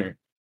came to dinner.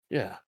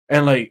 Yeah.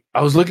 And like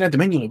I was looking at the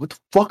menu, like, what the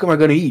fuck am I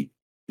gonna eat?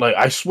 Like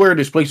I swear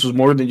this place was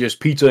more than just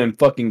pizza and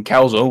fucking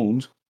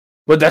calzones.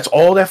 But that's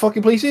all that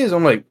fucking place is.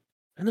 I'm like,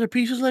 And their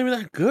pizza's not even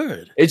that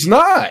good. it's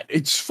not.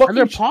 It's And fucking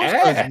their pasta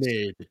ass.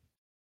 is mid.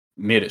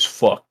 Mid as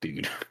fuck,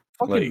 dude.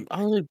 Fucking, Like-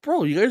 I was like,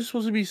 bro, you guys are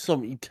supposed to be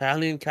some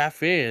Italian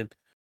cafe, and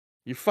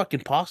your fucking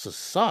pasta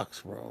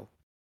sucks, bro.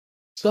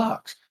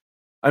 Sucks.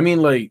 I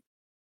mean, like,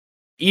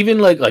 even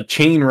like a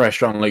chain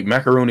restaurant like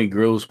Macaroni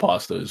Grills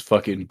pasta is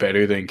fucking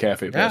better than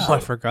Cafe Yeah. Oh, I Pesto.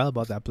 forgot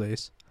about that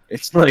place.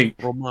 It's like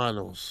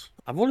Romanos.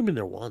 I've only been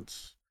there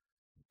once.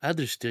 I had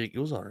their steak. It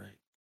was all right.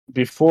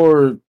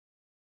 before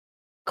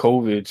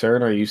COVID, Sarah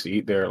and I used to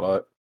eat there a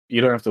lot.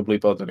 You don't have to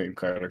bleep out the name,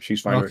 Kyler.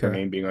 She's fine with her Okay.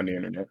 name being on the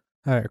internet.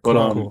 All right, But,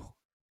 cool, cool.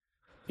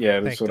 Yeah,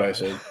 that's Thank what I God.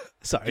 said.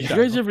 Sorry. Did you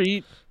Daniel. guys ever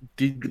eat?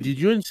 Did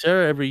you and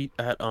Sarah ever eat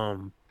at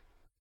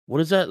what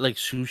is that like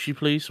sushi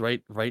place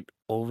right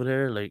over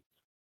there? Like,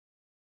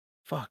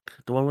 fuck,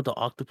 the one with the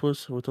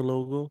octopus with the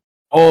logo.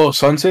 Oh,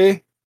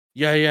 Sunset?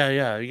 Yeah.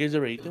 You guys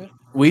ever eat there?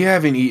 We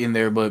haven't eaten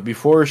there, but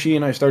before she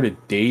and I started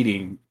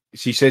dating,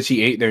 she said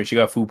she ate there and she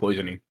got food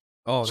poisoning.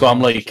 Oh, So I'm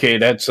no. like, okay,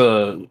 that's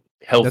a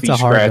healthy That's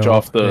a hard scratch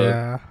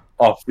no.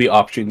 off the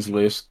options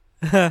list.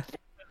 Yeah.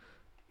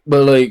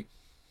 But like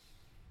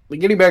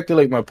getting back to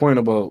like my point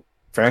about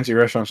fancy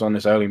restaurants on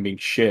this island being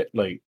shit,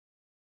 like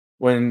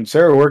when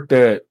Sarah worked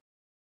at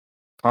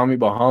Tommy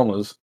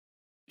Bahamas,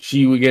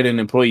 she would get an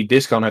employee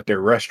discount at their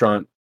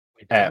restaurant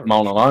at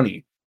Mount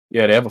Alani.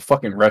 Yeah, they have a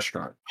fucking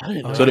restaurant. I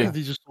didn't know So that. they-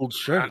 They just sold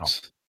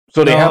shirts.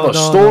 So they have a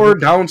No, store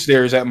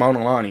downstairs at Mount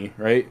Alani,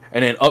 right?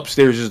 And then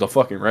upstairs is the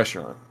fucking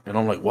restaurant. And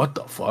I'm like, what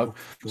the fuck?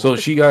 So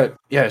she got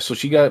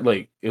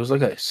like it was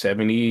like a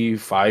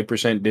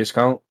 75%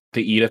 discount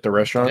to eat at the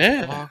restaurant.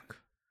 Yeah. Fuck.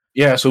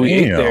 Yeah, so we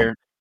ate Damn. there.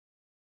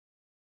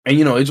 And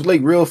it's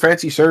like real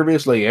fancy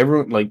service. Like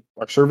everyone like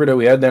our server that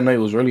we had that night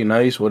was really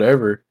nice,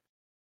 whatever.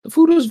 The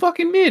food was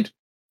fucking mid.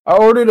 I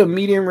ordered a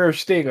medium rare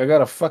steak. I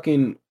got a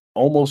fucking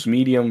almost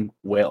medium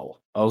well.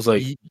 I was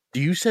like,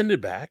 Do you send it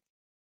back?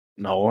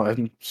 no,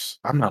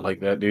 I'm not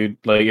like that, dude.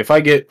 Like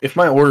if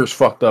my order's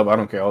fucked up, I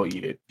don't care. I'll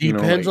eat it.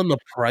 Depends on the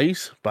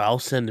price, but I'll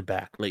send it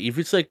back. Like if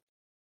it's like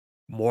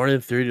more than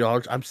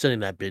 $30, I'm sending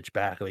that bitch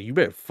back. Like you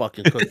better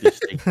fucking cook this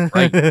steak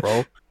right,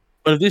 bro.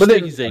 But if this But then-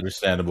 thing is like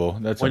Understandable.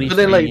 That's When he- But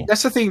then, like, Yeah.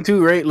 that's the thing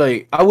too, right?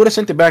 Like, I would have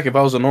sent it back if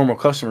I was a normal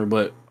customer,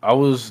 but I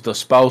was the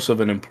spouse of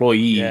an employee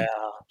yeah,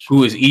 who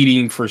was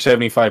eating for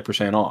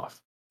 75%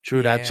 off.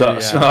 true that. So,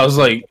 too, so I was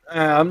like,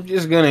 I'm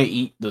just gonna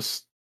eat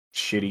this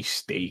shitty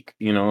steak,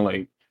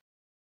 like.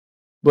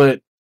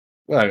 But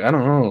like, I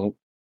don't know,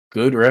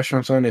 good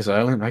restaurants on this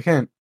island.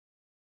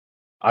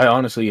 I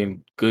honestly,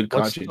 in good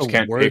What's conscience, the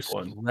can't pick worst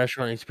one.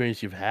 restaurant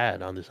experience you've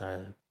had on this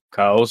island?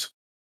 Cows,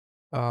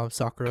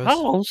 Sakura's.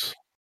 Cows.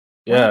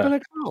 What yeah, happened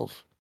at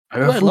Cows? I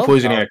got food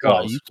poisoning at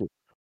Cows.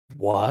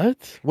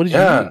 What? What did you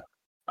Yeah,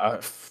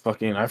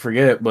 eat? I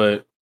forget,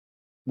 but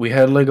we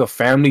had like a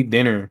family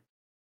dinner.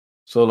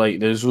 So like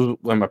this was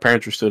when my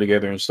parents were still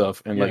together and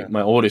stuff, and Yeah. like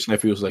my oldest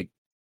nephew was like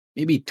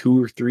maybe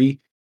 2 or 3.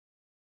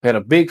 We had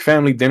a big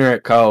family dinner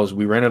at Cows.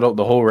 We rented out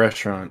the whole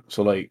restaurant.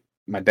 So like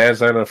my dad's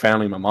side of the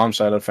family, my mom's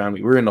side of the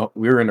family, we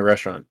were in the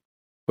restaurant.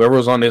 Whoever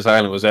was on this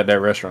island was at that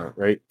restaurant,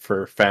 right?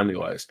 For family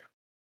wise.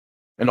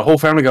 And the whole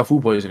family got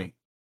food poisoning.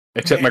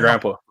 Except my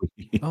grandpa.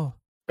 Oh.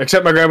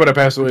 Except my grandpa that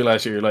passed away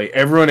last year. Like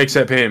everyone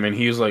except him. And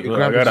he was like, Your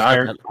look, I grandpa got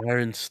an just iron. that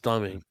iron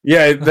stomach.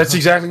 Yeah, that's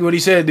exactly what he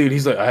said, dude.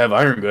 He's like, I have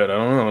iron gut. I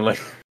don't know. Like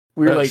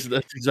we were like,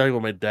 That's exactly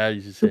what my dad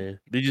used to say.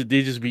 They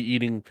just be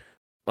eating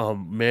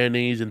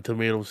mayonnaise and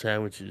tomato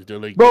sandwiches. They're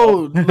like,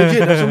 Bro, legit,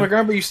 that's what my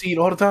grandpa used to eat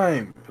all the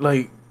time.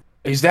 Like,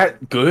 is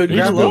that good, They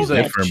grandpa? love He's like,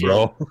 that different, shit.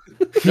 bro.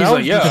 he's That like,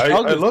 was yeah, the I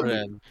struggle love for it.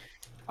 them.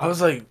 I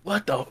was like,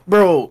 what the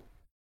bro?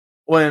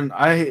 When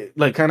I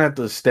like kind of had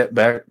to step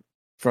back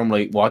from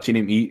like watching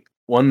him eat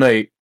one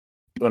night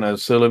when I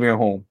was still living at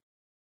home,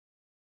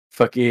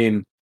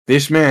 fucking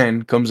this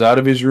man comes out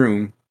of his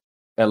room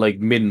at like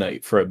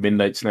midnight for a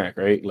midnight snack,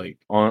 right? Like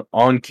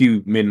on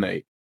cue,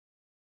 midnight.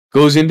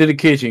 Goes into the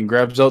kitchen,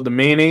 grabs out the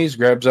mayonnaise,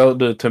 grabs out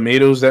the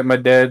tomatoes that my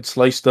dad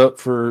sliced up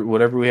for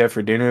whatever we had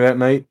for dinner that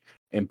night,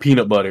 and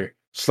peanut butter.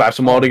 Slaps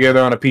them all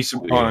together on Holy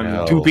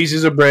two hell.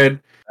 pieces of bread,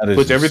 That is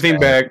puts everything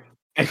insane.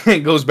 back,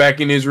 and goes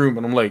back in his room.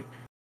 And I'm like,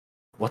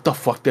 what the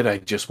fuck did I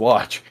just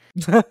watch?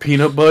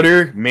 Peanut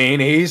butter,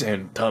 mayonnaise,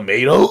 and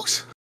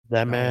tomatoes?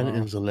 That man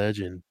wow. is a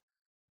legend.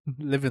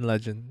 Living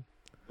legend.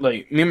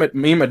 Like me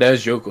and my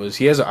dad's joke was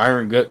he has an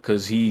iron gut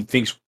because he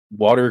thinks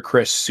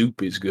watercress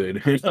soup is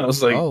good. I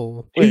was like,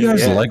 Oh, You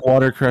guys yeah. like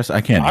watercress? I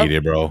can't I- eat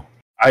it, bro.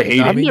 I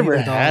hate I've it. me never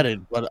neither, had dog. it,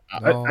 but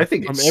No. I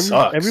think it from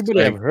sucks. everybody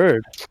Like, I've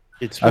heard,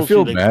 it's I supposed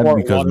feel to be bad like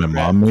because my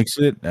mom makes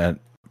it, and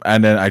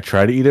then I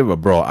try to eat it, but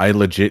bro, I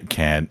legit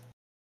can't.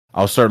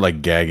 I'll start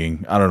like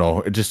gagging. I don't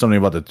know. It's just something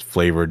about the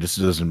flavor. It just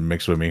doesn't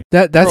mix with me.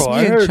 That's Bro, I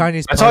me and heard-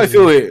 Chinese. that's how I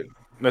feel parsley. it.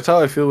 That's how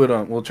I feel with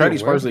well,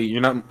 Chinese where? parsley.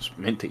 You're not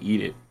meant to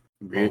eat it.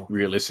 Oh,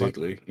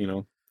 Realistically, you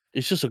know.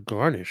 It's just a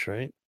garnish,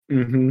 right?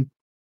 Mm-hmm.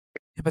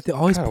 Yeah, but they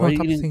always God, put why on you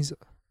top of eating- things.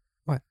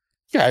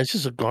 Yeah, it's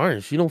just a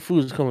garnish. You know,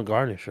 foods come in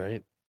garnish,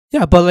 right?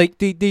 Yeah, but like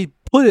they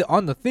put it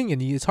on the thing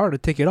and it's hard to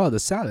take it out of the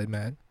salad,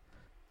 man.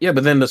 Yeah,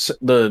 but then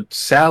the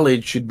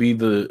salad should be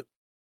the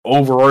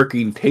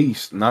overarching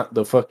taste, not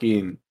the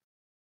fucking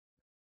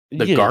You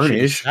the get a shitty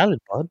garnish. salad,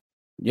 bud.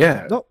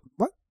 Yeah, No,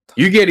 what?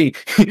 you're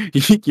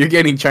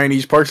getting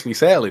Chinese parsley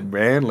salad,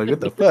 man. Like what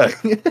the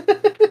fuck?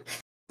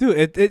 Dude,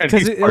 it because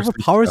Chinese it parsley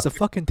overpowers the salad.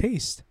 fucking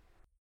taste.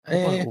 How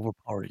about Eh,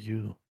 overpower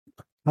you?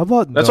 How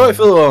about that's no? how I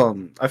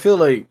feel. I feel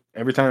like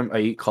every time I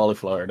eat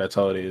cauliflower, that's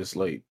how it is.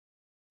 Like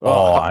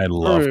Oh, I I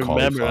love remember the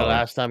cauliflower.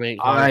 last time I ate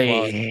I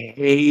cauliflower.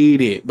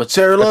 hate it, but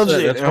Sarah loves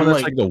it. That's and when I'm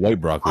that's like, like the white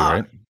broccoli, ah,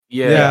 right?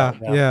 yeah.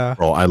 Yeah.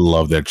 Bro, I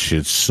love that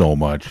shit so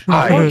much.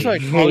 I want I to try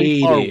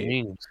hate cauliflower it.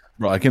 wings.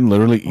 Bro, I can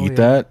literally Oh, eat yeah.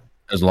 that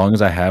as long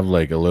as I have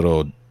like a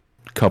little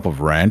cup of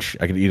ranch.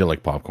 I can eat it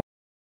like popcorn.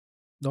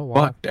 No,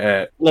 wow. Fuck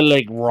that.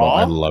 Like Bro, raw?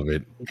 I love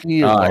it. You can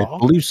eat it I raw?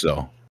 believe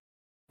so.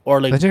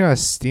 Or like I think I gotta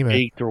steam it.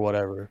 baked or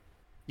whatever.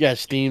 Yeah,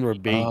 steamed or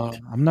baked.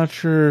 I'm not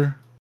sure.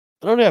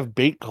 I don't have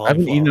baked I cauliflower.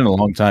 haven't eaten in a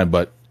long time,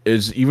 but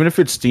even if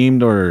it's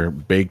steamed or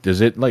baked,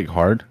 is it like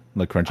hard,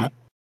 like crunchy?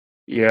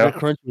 Yeah, Yeah.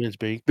 crunchy when it's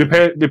baked.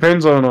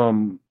 Depends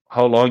on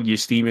how long you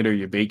steam it or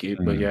you bake it.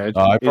 But yeah,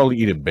 I probably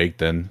eat it baked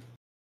then.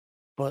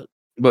 But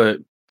But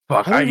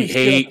fuck, I don't I even see it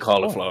hate at the store.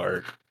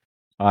 cauliflower.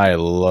 I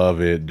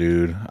love it,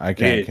 dude. I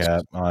can't It's-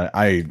 cap.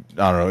 I don't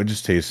know. It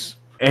just tastes.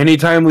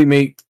 Anytime we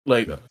make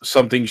like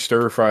something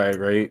stir fried,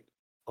 right?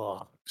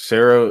 oh,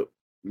 Sarah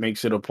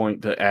makes it a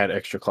point to add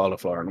extra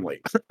cauliflower, and I'm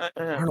like,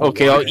 don't know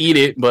okay, why. I'll eat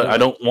it, but I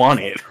don't want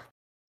it.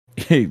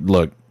 Hey,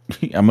 look,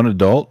 I'm an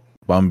adult,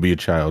 but I'm gonna be a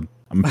child.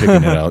 I'm picking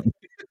it out.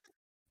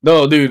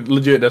 No, dude,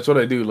 legit, that's what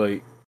I do.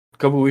 Like a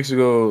couple weeks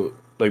ago,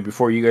 like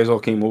before you guys all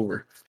came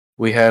over,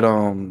 we had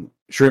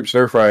shrimp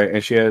stir fry,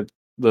 and she had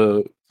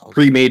the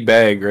pre-made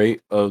bag,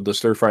 right, of the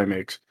stir fry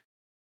mix.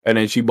 And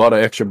then she bought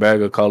an extra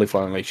bag of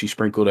cauliflower, and like she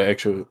sprinkled a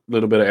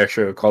little bit of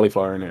extra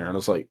cauliflower in there, and I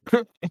was like,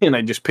 and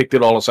I just picked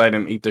it all aside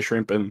and ate the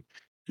shrimp and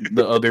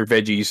the other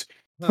veggies.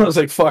 I was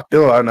like, fuck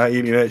no, I'm not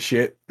eating that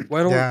shit.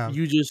 Why don't Yeah.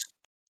 you just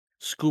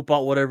scoop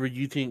out whatever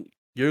you think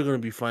you're gonna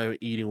be fine with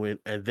eating with,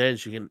 and then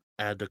she can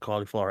add the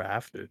cauliflower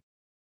after.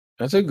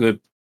 That's a good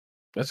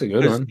Because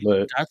one,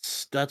 but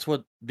That's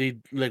what they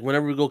like.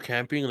 Whenever we go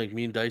camping, like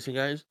me and Dyson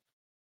guys,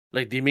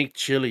 like they make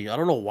chili. I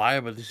don't know why,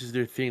 but this is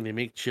their thing. They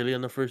make chili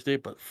on the first day,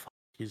 but fuck,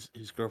 his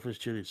girlfriend's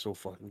chili is so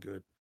fucking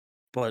good.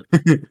 But I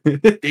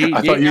they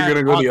thought you were add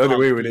gonna go hot the other dogs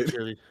way to with the it.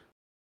 Chili.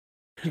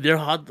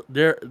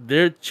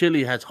 Their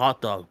chili has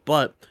hot dog,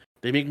 but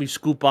they make me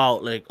scoop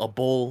out like a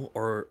bowl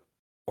or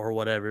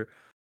whatever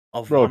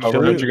of Bro, hot however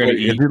chili, much you're gonna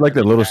is eat. it like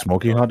the little Yeah,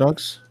 smoky bro. hot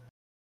dogs?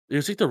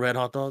 You see the red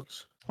hot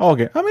dogs? Oh,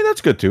 okay. I mean,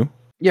 that's good too.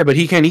 Yeah, but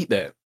he can't eat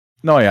that.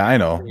 No, yeah, I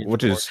know, It's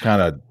which is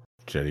kind of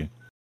shitty.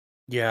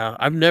 Yeah,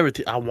 I've never.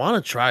 I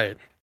want to try it,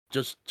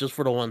 just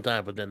for the one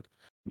time. But then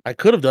I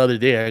could have the other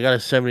day. I got a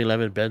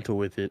 7-Eleven bento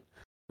with it.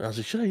 And I was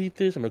like, should I eat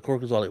this? And my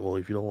coworker's all like, well,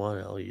 if you don't want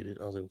it, I'll eat it.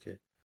 I was like, okay.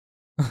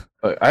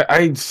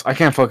 I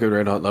can't fuck with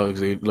red hot dogs,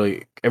 dude.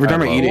 Like every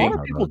time I love eat A it, lot hot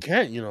of people dogs.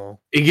 can't, you know.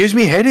 it gives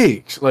me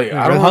headaches. Like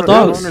Yeah, I red don't, hot I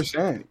don't dogs.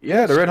 understand.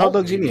 Yeah, the red hot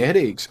dogs give me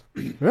headaches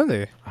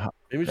Really?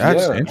 Maybe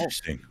That's Yeah.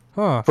 interesting.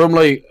 Huh. from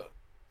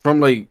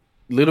like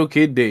little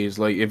kid days.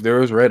 Like if there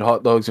was red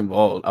hot dogs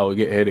involved, I would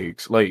get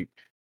headaches. Like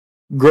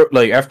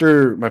like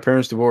after my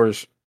parents'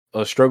 divorce,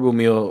 a struggle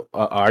meal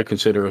I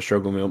consider a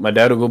struggle meal. My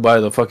dad would go buy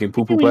the fucking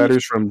poo poo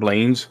platters from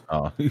Blaine's,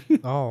 Oh,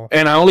 Oh.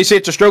 and I only say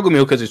it's a struggle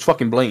meal because it's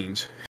fucking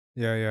Blaine's.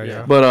 Yeah.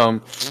 Yeah.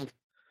 But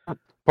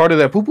part of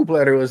that poo poo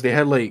platter was they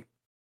had like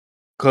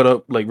cut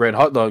up like red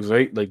hot dogs,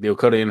 right? Like they'll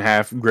cut it in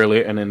half, grill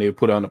it, and then they'll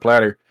put it on the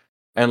platter.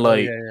 And Oh,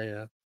 like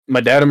yeah.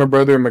 my dad and my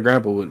brother and my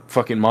grandpa would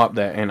fucking mop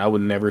that, and I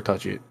would never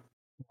touch it.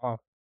 Wow.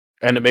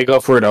 And to make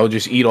up for it, I would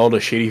just eat all the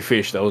shitty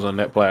fish that was on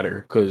that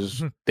platter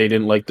because they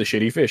didn't like the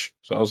shitty fish.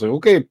 So I was like,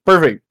 okay,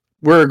 perfect.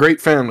 We're a great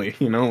family,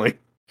 like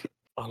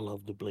I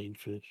love the Blaine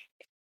fish.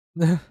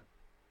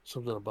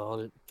 Something about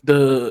it.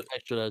 the.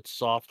 Texture that's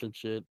soft and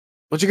shit.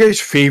 What's your guys'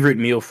 favorite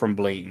meal from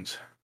Blaine's?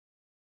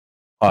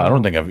 I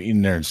don't think I've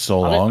eaten there in so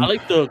long. I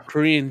like the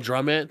Korean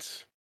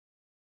drumettes.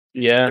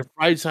 Yeah, The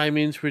fried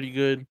Simon's pretty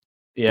good.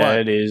 yeah, but-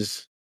 it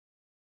is.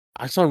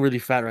 I sound really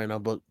fat right now,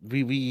 but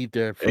we eat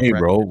there. For Hey,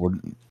 bro,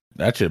 breakfast.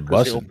 that shit 'Cause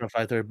they busting. open at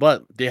 5:30.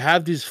 But they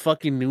have this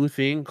fucking new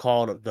thing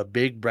called the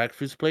Big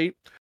Breakfast Plate,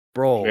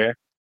 bro. Yeah.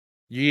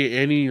 You get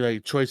any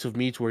like choice of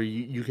meats where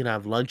you can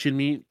have luncheon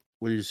meat,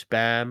 which is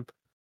spam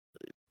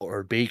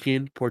or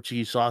bacon,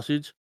 Portuguese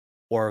sausage,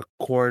 or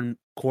corned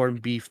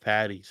beef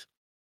patties.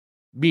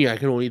 Me, I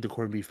can only eat the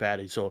corned beef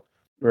patties. So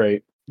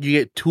Right. you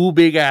get 2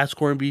 big ass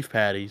corned beef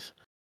patties,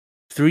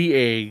 3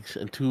 eggs,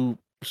 and 2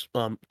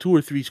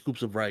 or 3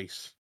 scoops of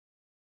rice.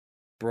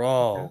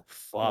 Bro,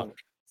 fuck.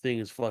 Thing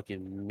is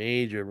fucking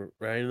major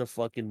right in the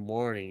fucking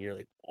morning. You're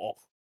like, oh.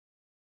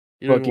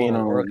 You don't even Fucking,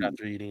 want to work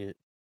after eating it.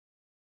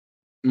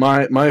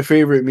 My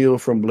favorite meal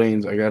from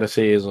Blaine's, I gotta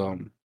say, is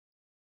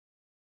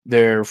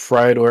their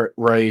fried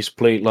rice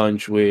plate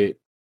lunch with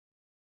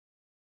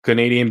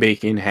Canadian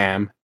bacon,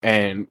 ham,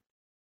 and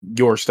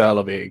your style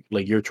of egg,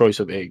 like your choice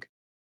of egg.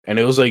 And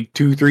it was like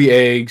 2-3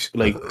 eggs,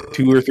 like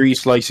 2 or 3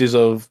 slices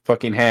of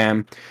fucking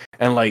ham,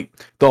 and like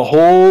the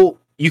whole.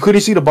 You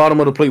couldn't see the bottom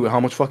of the plate with how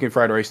much fucking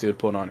fried rice they would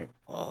put on it.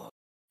 Oh,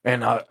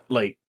 And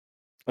like,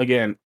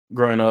 again,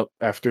 growing up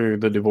after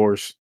the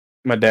divorce,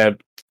 my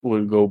dad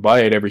would go buy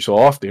it every so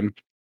often,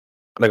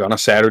 like on a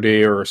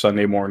Saturday or a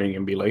Sunday morning,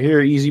 and be like, "Here,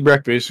 easy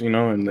breakfast,"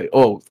 and like,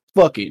 oh,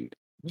 fucking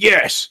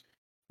yes,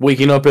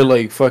 waking up at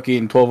like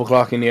fucking 12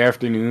 o'clock in the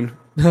afternoon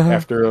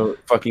after a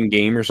fucking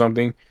game or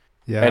something,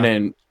 yeah. and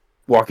then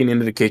walking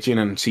into the kitchen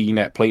and seeing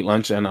that plate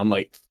lunch, and I'm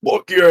like,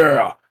 fuck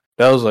yeah,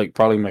 that was like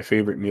probably my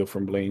favorite meal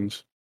from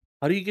Blaine's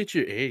how do you get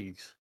your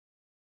eggs?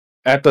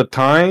 at the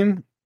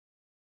time,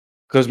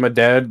 because my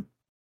dad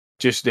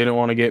just didn't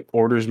want to get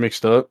orders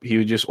mixed up. He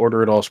would just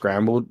order it all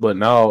scrambled. But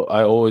now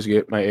I always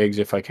get my eggs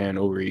if I can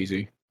over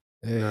easy.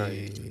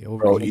 Hey,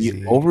 over Bro,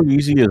 easy. over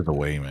easy is the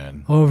way,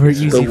 man. Over It's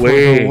the easy for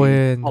way. the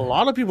win. A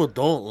lot of people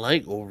don't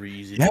like over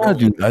easy. Yeah,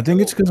 dude. I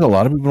think it's because a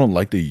lot of people don't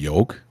like the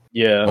yolk. I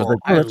Yeah. was like,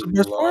 oh, that's the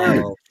best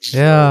part.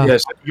 Yeah.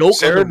 Yes. Yolk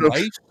Sarah on the knows-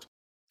 rice.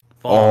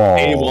 Oh,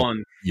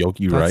 A1.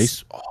 yolky That's-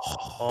 rice.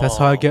 Oh, That's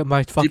how I Oh, get my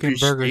your fucking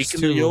burgers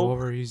steak in the too. yolk?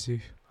 Over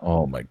easy.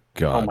 oh my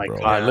god, Oh my bro.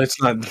 god.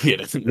 Let's not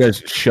get it. You guys,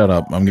 shut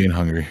up. I'm getting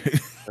hungry.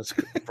 That's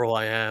bro.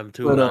 I am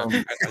too. But,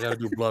 man. I gotta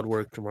do blood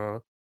work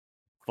tomorrow.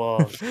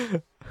 Fuck.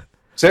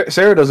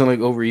 Sarah doesn't like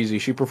over easy.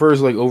 She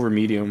prefers like over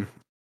medium.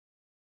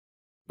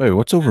 Wait,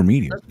 what's over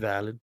medium? That's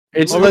valid.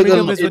 It's Over like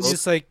medium is when it's,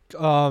 it's like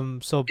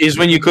so is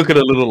when you cook it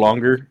a little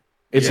longer.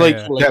 It's Yeah.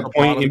 like Like that the point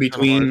bottom in kinda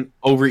between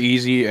over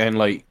easy and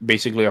like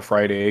basically a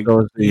fried egg.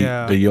 So the,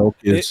 Yeah. the yolk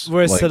is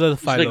where it's like, It's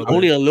solidified like a little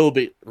only bit. a little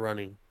bit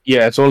running.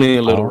 Yeah, it's only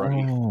a little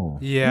runny. oh,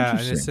 Yeah, and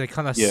it's interesting. like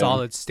kind of Yeah.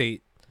 solid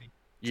state.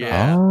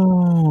 Yeah.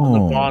 On the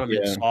Oh, bottom Yeah.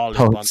 it's solid.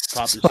 oh, but on it's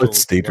top it's solid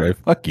so state, wet. right?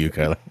 Fuck you,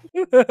 Kyla.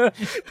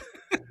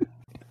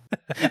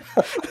 I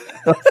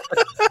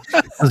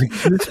was like,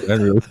 "Can this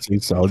man really say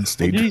solid What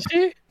state? did he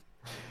say?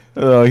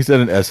 Oh, he said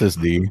an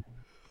SSD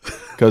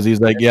because he's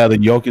like, yeah, the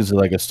yolk is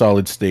like a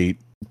solid state.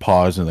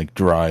 Pause and like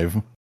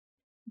drive.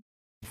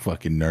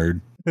 Fucking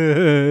nerd.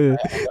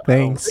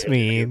 Thanks,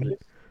 mean.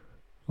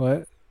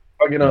 What?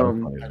 Fucking I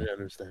didn't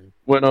understand.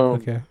 when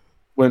Okay.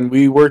 when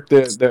we worked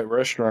at that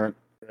restaurant,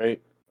 right?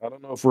 I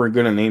don't know if we're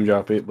gonna name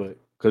drop it, but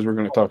because we're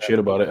gonna talk shit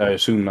about it, I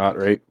assume not,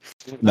 right?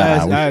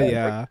 Nah, we should-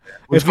 Yeah.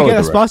 let's If we call it get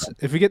a the sponsor,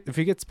 if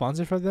we get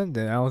sponsored from them,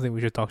 then I don't think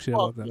we should talk shit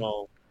Fuck about them.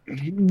 no.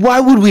 Why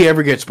would we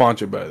ever get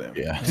sponsored by them?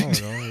 Yeah. I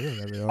don't know. You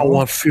never know. I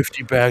want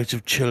 50 bags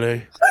of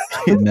chili.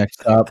 Next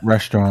stop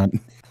restaurant.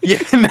 Yeah,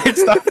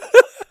 next time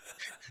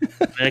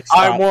Next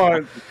I stop,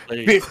 want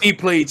plate. 50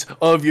 plates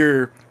of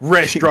your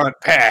restaurant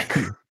pack.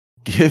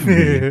 Give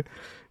me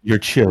your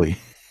chili.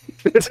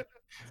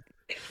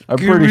 I'm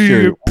Give pretty me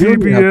sure your we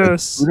don't, even have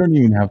PBS. to, we don't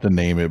even have to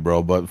name it,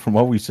 bro. But from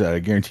what we said, I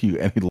guarantee you,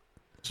 any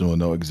listener will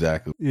know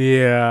exactly.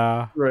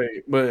 Yeah.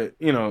 Right, but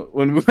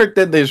when we worked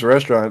at this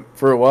restaurant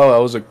for a while, I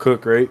was a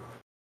cook, right?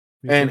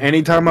 And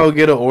anytime I would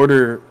get an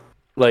order,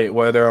 like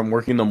whether I'm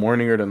working the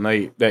morning or the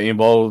night, that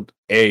involved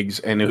eggs,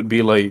 and it would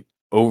be like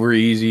over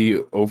easy,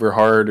 over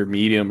hard, or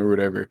medium, or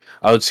whatever,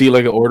 I would see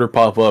like an order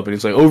pop up, and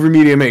it's like over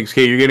medium eggs.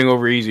 Okay, you're getting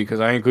over easy because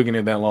I ain't cooking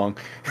it that long.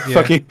 Yeah.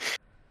 Fucking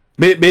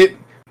bit,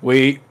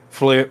 wait,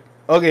 flip.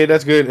 Okay,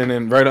 that's good, and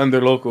then right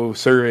under local,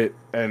 serve it,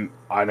 and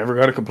I never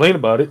got a complaint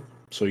about it.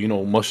 So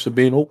must have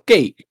been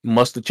okay.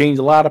 Must have changed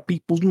a lot of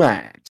people's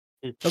minds.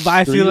 But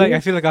I feel like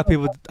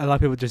a lot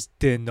of people just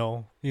didn't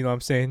know. You know what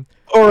I'm saying?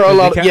 Or a They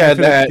lot, can't- I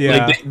feel like-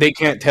 yeah. like they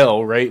can't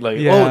tell, right? Like,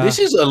 Yeah. oh, this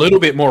is a little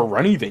bit more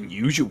runny than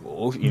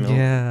usual,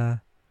 Yeah.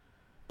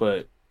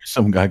 But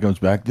Some guy comes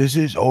back. This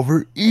is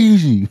over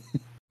easy.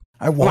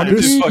 I want What it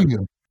is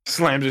medium.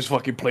 Slams his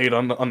fucking plate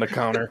on the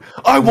counter.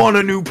 I want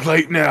a new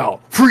plate now,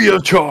 free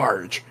of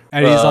charge.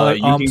 And he's all like,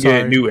 You I'm can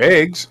sorry. get new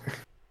eggs.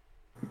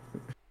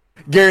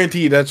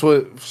 Guaranteed, that's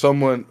what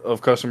someone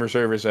of customer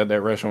service at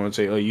that restaurant would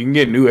say. Like, you can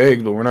get new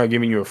eggs, but we're not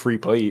giving you a free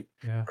plate.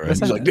 Yeah. Right. That's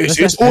He's not- like, this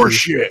that's is not Eddie.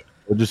 horseshit.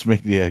 We'll just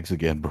make the eggs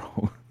again,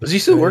 bro. Does he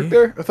still work Really?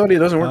 there? I thought he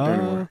doesn't work there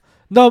anymore.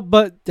 No,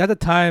 but at the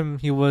time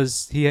he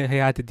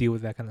had to deal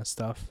with that kind of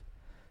stuff.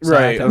 So I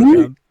Right. had to-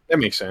 Okay. That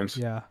makes sense.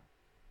 yeah.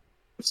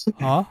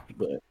 Huh?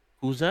 But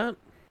Who's that?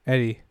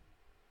 Eddie.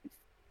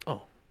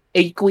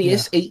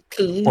 Aqueous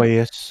 18.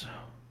 Yes.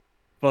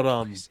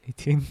 But He's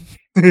 18.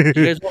 you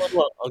guys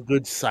want a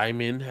good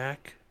Simon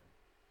hack?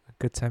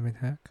 Good Simon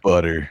hack.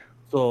 Butter.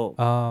 So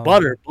Um,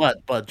 butter,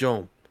 but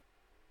Joan,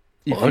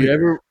 if Butter? you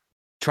ever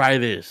try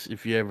this,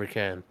 if you ever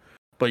can,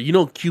 but you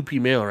know QP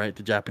mail, right?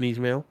 The Japanese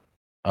mail.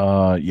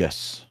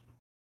 Yes.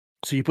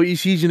 So you put your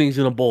seasonings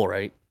in a bowl,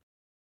 right?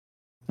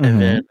 Mhm.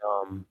 And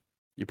then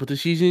you put the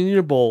seasoning in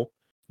your bowl.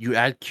 You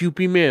add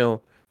QP mayo,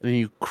 and then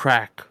you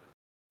crack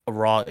a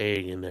raw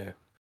egg in there,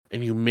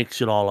 and you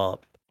mix it all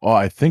up. Oh,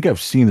 I think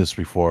I've seen this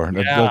before.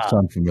 That Yeah. does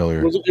sound It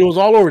familiar. was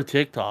all over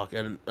TikTok,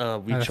 and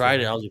we That's tried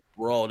okay. it. I was like,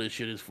 bro, this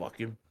shit is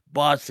fucking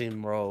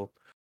busting, bro.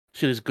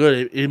 Shit is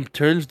good. It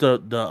turns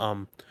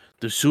the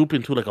soup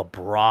into like a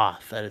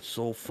broth, that is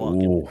so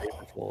fucking Ooh.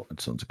 flavorful.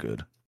 That sounds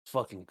good. It's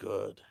fucking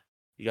good.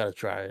 You gotta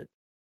try it.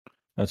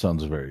 That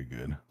sounds very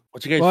good.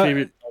 What's your guys' What?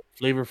 favorite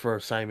flavor for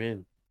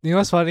Simon? You know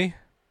what's funny?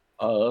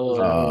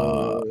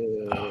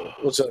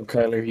 what's up,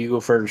 Kyler? You go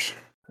first.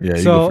 Yeah,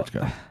 you So- go first,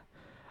 guy.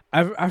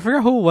 I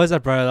forgot who it was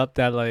that brought it up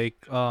that like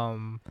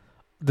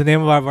the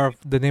name of our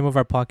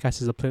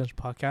podcast is a Playlist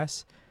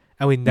Podcast,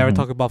 and we never Mhm.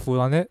 talk about food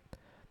on it.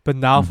 But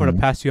now for the Mhm.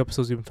 past few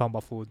episodes we've been talking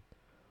about food.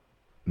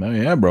 No,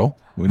 yeah, bro.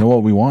 We know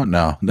what we want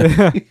now.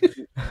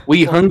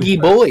 We hungry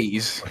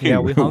boys. Yeah,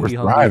 we hungry.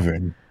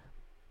 thriving.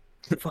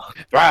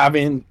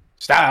 Thriving,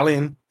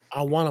 styling.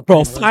 I want to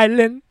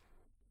Profiling.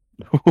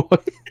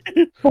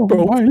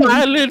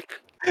 Profiling.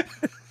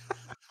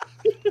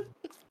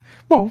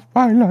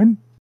 Profiling.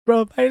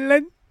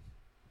 Profiling.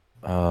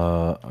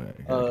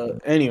 Okay.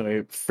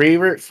 Anyway,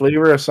 favorite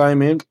flavor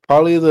assignment,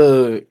 probably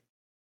the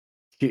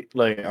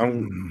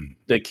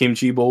the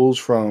kimchi bowls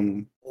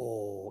from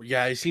Oh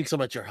yeah, I seen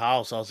some at your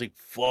house. I was like,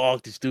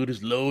 "Fuck, this dude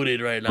is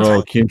loaded right now."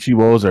 Bro, kimchi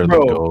bowls are Bro.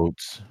 the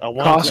goats. I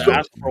wanted to Costco.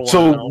 ask for one.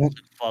 So, and I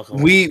was like, fuck,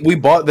 we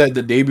bought that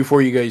the day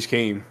before you guys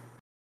came.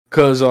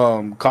 Cause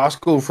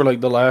Costco for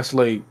like the last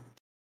like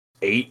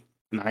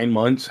 8-9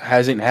 months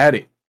hasn't had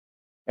it.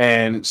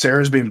 And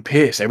Sarah's been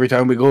pissed every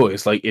time we go.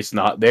 It's like it's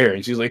not there.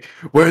 And she's like,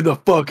 where the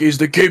fuck is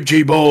the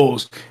kimchi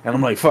bowls? And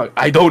I'm like, fuck,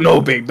 I don't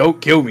know, babe.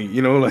 Don't kill me.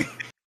 You know, like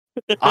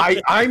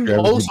I'm Grab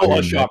also everybody a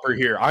in shopper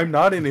here. I'm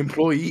not an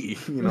employee.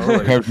 You know,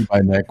 like, Grab my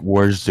neck.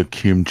 Where's the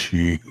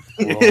kimchi?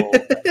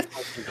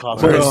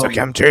 Where's the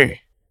kimchi?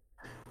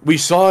 we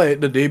saw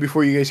it the day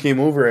before you guys came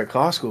over at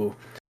Costco.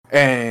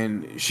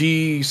 And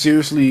she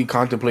seriously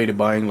contemplated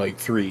buying like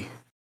 3.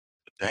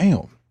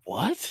 Damn.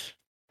 What?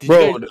 Did Bro,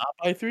 you guys not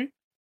buy 3?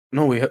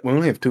 No, we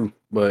only have 2,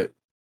 but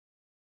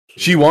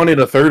she wanted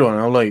a third one.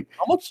 I'm like,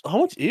 How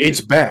much is it's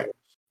it? back.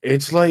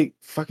 It's like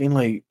fucking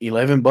like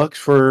 $11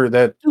 for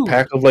that Dude.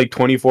 pack of like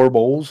 24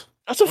 bowls.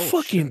 That's a Oh,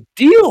 fucking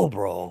deal,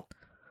 bro.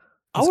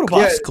 I That's would have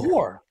bought cool.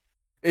 4.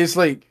 It's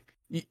like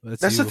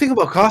That's the you. thing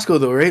about Costco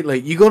though, right?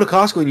 Like you go to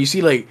Costco and you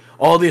see like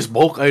all this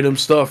bulk item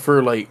stuff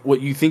for like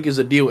what you think is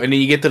a deal, and then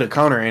you get to the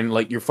counter and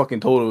like your fucking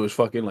total is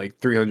fucking like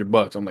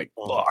 $300. I'm like,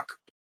 Oh. fuck.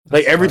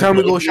 Like every time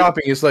we go funny.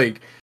 shopping, it's like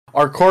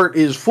our cart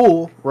is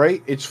full,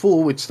 right? It's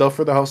full with stuff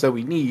for the house that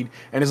we need,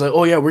 and it's like,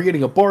 oh yeah, we're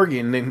getting a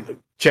bargain. And then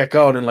check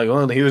out and like,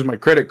 oh, here's my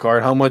credit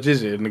card. How much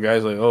is it? And the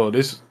guy's like, oh,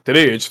 this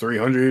today it's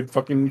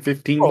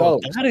 $315. Bro,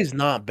 that is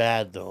not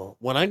bad though.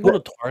 When I go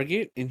to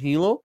Target in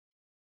Hilo,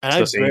 and It's I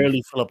the same.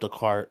 barely fill up the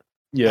cart,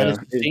 Yeah, and it's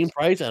the same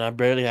price, and I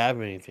barely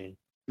have anything.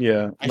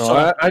 yeah. I No, saw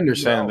I it.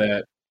 understand No.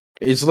 that.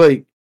 It's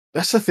like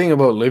that's the thing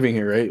about living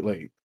here, right?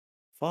 Like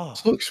Fuck.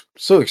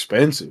 so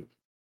expensive,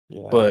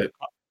 Yeah. but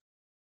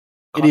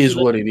it is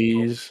what it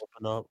is.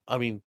 Open up. I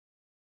mean,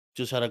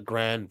 just had a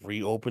grand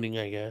reopening,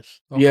 I guess.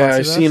 Oh, Yeah,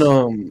 I Foxy seen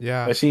does?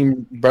 Yeah. I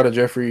seen Brother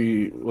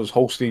Jeffrey was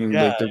hosting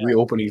Yeah, like the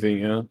reopening thing.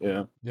 Yeah,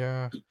 yeah.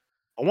 Yeah.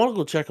 I want to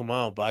go check them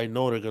out, but I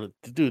know they're gonna.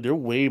 Dude, they're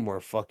way more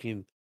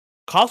fucking.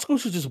 Costco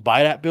should just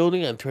buy that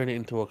building and turn it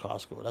into a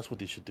Costco. That's what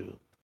they should do.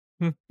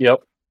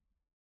 Yep.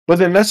 But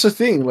then that's the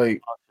thing.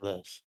 Like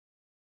Less.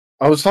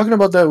 I was talking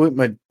about that with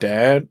my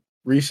dad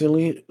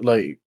recently.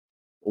 Like,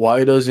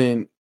 why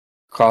doesn't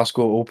Costco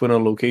open a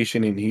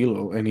location in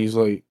Hilo? And he's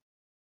like,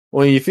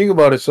 when you think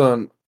about it,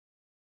 son,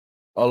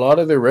 a lot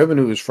of their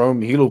revenue is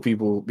from Hilo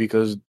people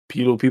because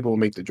Hilo people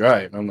make the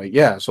drive. I'm like,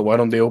 yeah, so why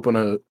don't they open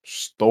a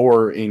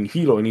store in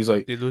Hilo? And he's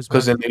like, They lose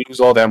because money. then they lose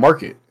all that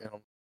market.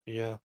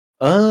 Yeah.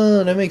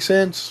 That makes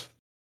sense.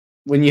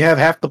 When you have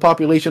half the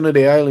population of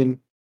the island,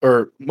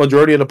 or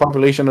majority of the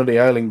population of the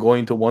island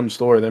going to one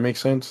store, that makes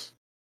sense.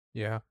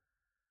 Yeah.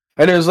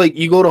 And it's like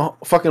you go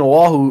to fucking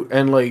Oahu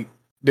and like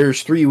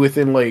there's 3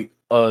 within like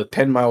a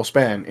 10-mile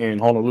span in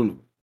Honolulu.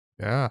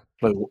 Yeah.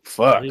 Like I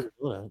fuck. didn't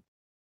know that.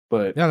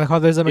 But Yeah, like how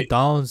there's a It-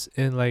 McDonald's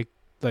in like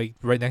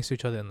right next to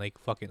each other in like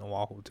fucking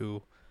Oahu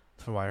too,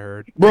 from what I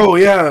heard. bro,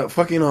 yeah,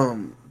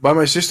 fucking by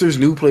my sister's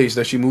new place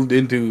that she moved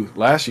into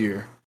last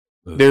year,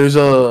 there's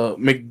a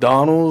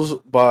McDonald's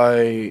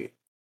by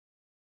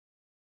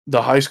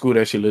the high school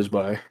that she lives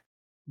by,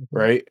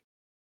 right?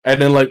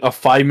 And then like a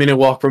 5 minute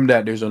walk from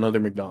that, there's another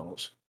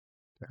McDonald's.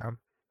 Damn.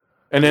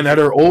 And then at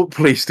her old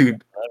place,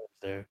 dude,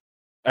 There.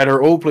 at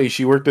her old place,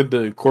 she worked at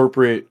the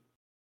corporate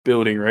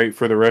building, right,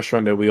 for the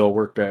restaurant that we all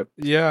worked at.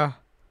 Yeah,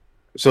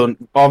 So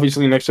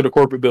obviously, next to the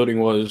corporate building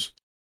was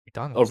a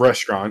McDonald's.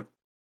 restaurant.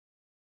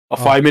 A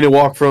Oh. 5 minute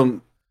walk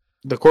from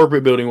the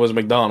corporate building was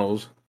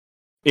McDonald's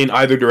in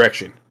either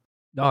direction.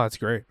 Oh, that's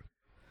great.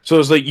 So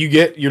it's like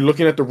you're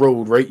looking at the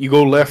road, right? You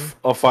go left,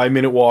 a 5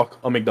 minute walk,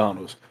 a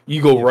McDonald's.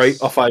 You go Yes. right,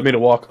 a 5 minute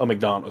walk, a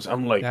McDonald's.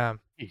 I'm like, Damn.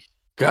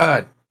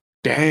 God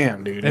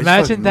damn, dude. it's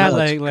Imagine fucking that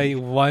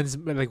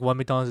nuts. one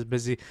McDonald's is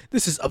busy.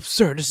 This is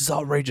absurd. This is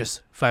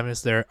outrageous. 5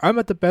 minutes there. I'm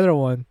at the better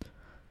one.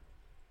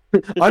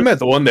 I'm at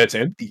the one that's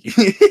empty.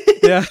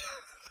 Yeah.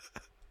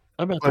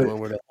 I'm at the But- one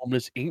where the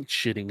homeless ain't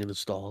shitting in the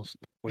stalls.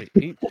 Wait,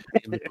 ain't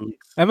shitting in the booths.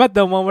 I'm at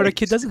the one where the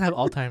kid doesn't have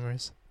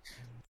Alzheimer's.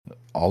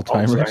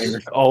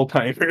 Alzheimer's. All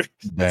timers.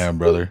 Damn,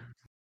 brother.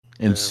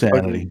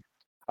 Insanity.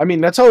 I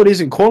mean, that's how it is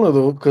in Kona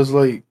though, because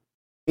like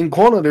in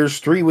Kona, there's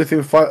three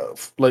within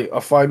like a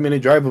 5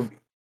 minute drive of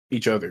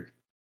each other.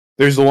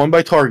 There's the one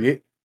by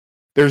Target.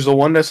 There's the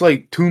one that's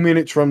like 2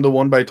 minutes from the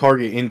one by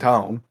Target in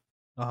town,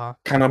 Uh-huh.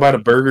 kind of by the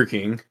Burger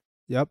King,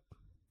 Yep.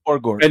 Or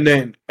Gordon.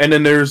 and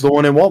then there's the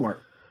one in Walmart.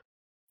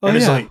 Oh, and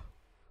it's yeah. like,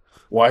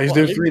 why is Well,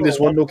 there I three in know this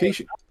one Walmart-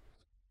 location?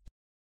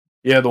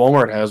 Yeah, the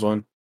Walmart has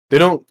one.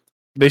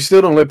 They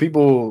still don't let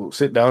people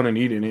sit down and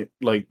eat in it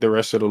like the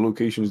rest of the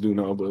locations do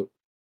now, but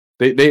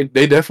they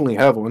definitely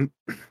have one.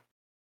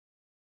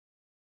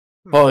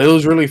 Oh, it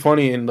was really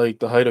funny in like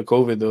the height of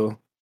COVID though,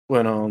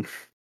 when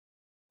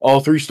all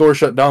three stores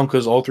shut down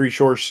because all three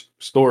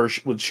stores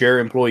would share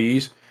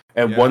employees,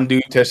 and Yeah. one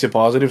dude tested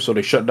positive, so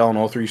they shut down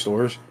all three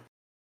stores.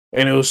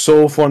 And it was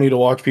so funny to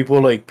watch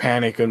people like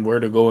panic on where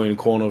to go in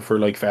Kona for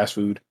like fast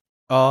food.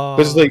 Oh,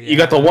 Because like you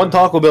got the one yeah.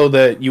 Taco Bell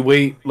that you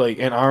wait like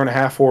an hour and a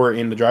half for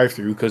in the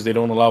drive-through because they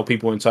don't allow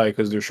people inside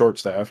because they're short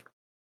staffed.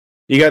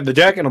 You got the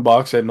Jack in the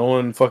Box that no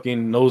one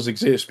fucking knows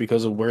exists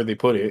because of where they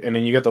put it, and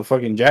then you got the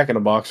fucking Jack in the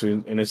Box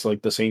and it's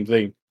like the same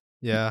thing.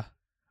 Yeah.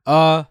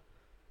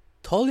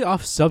 Totally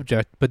off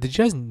subject, but did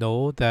you guys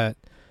know that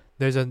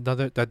there's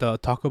another that the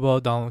Taco Bell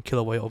down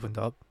Kilauea opened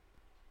up?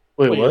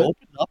 Wait, Wait, what?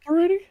 opened up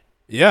already?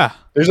 Yeah.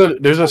 There's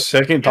a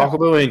second Taco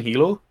Bell in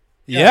Hilo.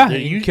 Yeah, there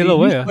in used- it used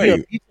Kilauea. to be a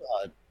Wait. Pizza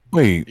Hut.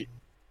 Wait, It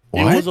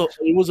what?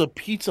 was a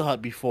Pizza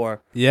Hut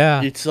before.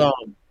 Yeah. It's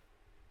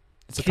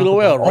It's a Taco Kilauea,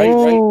 Bell. right?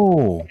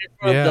 Oh, In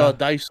front Yeah. of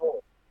the Daiso.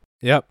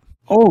 Yep.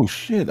 oh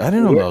shit! I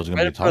didn't know that was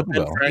gonna Right be in front of Taco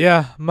Ben Bell. Franklin.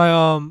 Yeah.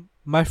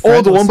 My friend.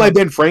 Oh, the was one by some-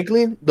 Ben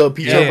Franklin, the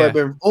Pizza Hut Yeah. by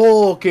Ben.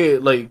 Oh, okay,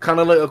 like kind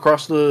of like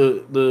across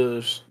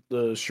the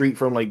street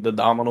from like the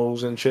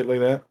Domino's and shit like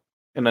that,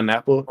 and the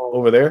Napa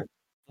over there.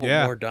 Oh,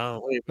 Yeah. More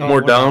down. Wait, Oh,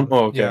 More down?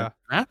 Oh, okay. Yeah.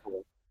 Napa.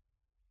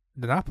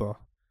 The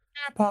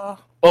Napa.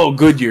 Oh,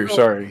 Goodyear.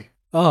 Sorry.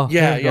 Oh.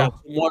 Yeah, there you yeah,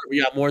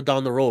 go. more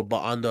down the road, but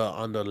on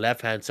the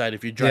left hand side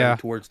if you're driving Yeah.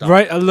 towards down.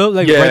 Right, a little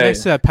like Yeah, right yeah. next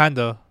to that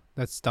panda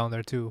that's down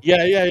there too.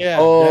 Yeah, yeah, yeah.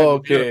 Oh,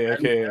 Yeah, okay, yeah,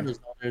 okay. Panda's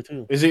down there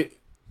too. Is it?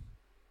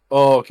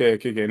 Oh, okay.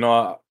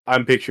 No,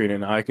 I'm picturing it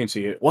now. I can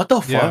see it. What the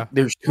fuck? Yeah.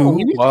 There's Oh, two.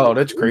 we need Wow, to-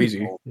 that's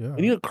crazy. Yeah.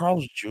 We need a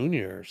Carl's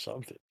Jr. or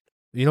something.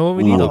 You know what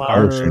we Ooh, need? a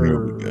Carl's Jr.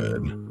 would be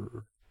good.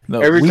 No,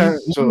 Every we, time-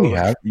 didn't so-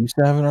 we used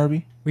to have an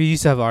RB. We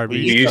used to have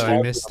Arby's, used but to I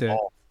have missed it.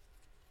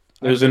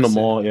 It was in the miss it.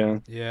 mall. Yeah.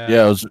 Yeah.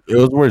 Yeah, it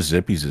was where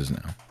Zippy's is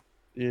now.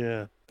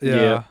 Yeah. Yeah.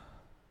 Yeah.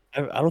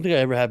 I don't think I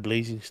ever had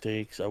Blazing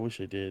Steaks. I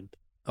wish I did.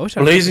 I wish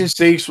I Blazing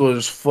Steaks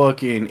was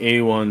fucking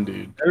A1,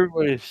 dude.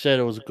 Everybody said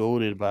it was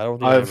goated, but I don't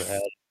think I I've ever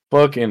had it.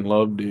 fucking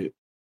loved it.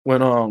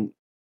 When I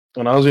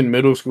was in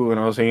middle school and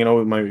I was hanging out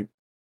with my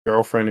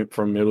girlfriend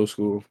from middle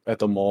school at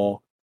the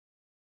mall,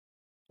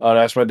 I'd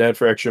ask my dad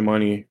for extra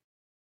money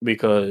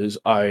because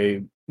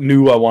I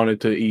knew I wanted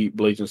to eat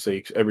Blazing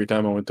Steaks every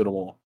time I went to the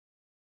mall.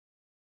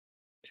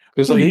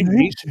 Because So they like,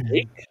 make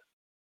steak?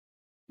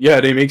 yeah,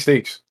 they make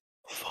steaks,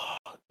 Fuck.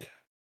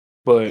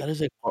 but That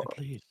is a good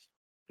place.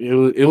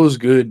 it was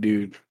good,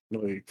 dude.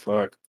 Like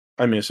fuck,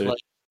 I miss it.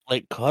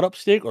 Like cut up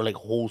steak or like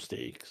whole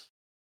steaks?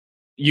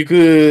 You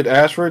could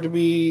ask for it to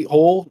be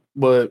whole,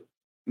 but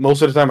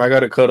most of the time I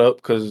got it cut up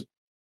because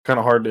kind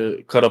of hard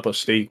to cut up a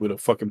steak with a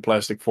fucking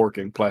plastic fork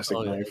and plastic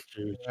Oh, yeah, knife.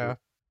 true, Yeah. true.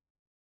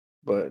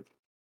 But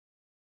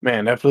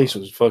man, that place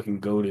was fucking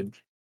goaded.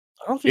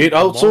 I don't think It the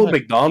mall outsold had-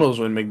 McDonald's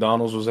when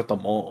McDonald's was at the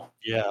mall.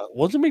 Yeah,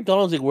 wasn't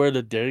McDonald's like where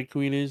the Dairy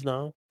Queen is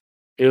now?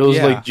 It was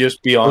Yeah. like just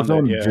It beyond was that.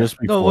 on Yeah. just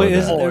before No, wait,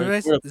 is that. Oh, it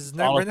it's right, where it's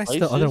all right the next to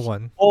the other places?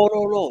 one? Oh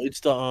no, it's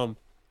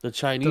the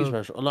Chinese The-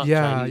 restaurant. Not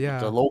yeah, Chinese, yeah.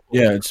 the local.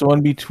 Yeah, it's the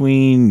one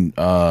between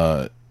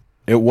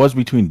it was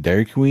between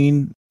Dairy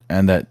Queen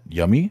and that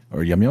Yummy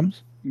or Yum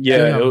Yums.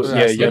 Yeah, Yum it was, Yums. yeah,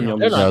 Yeah, Yum Yum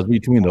Yums. Yeah, it was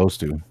between those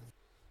two.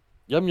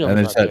 Yum Yum And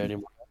is it's not at- there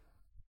anymore.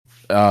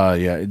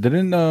 Yeah, it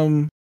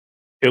didn't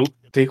He'll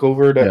take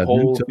over that Yeah,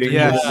 whole didn't thing.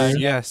 Yes, Yeah.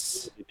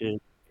 yes. It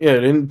did. Yeah,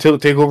 didn't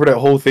Tilt take over that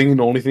whole thing, and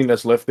the only thing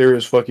that's left there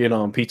is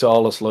fucking pizza a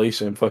la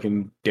slice and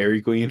fucking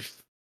Dairy Queen.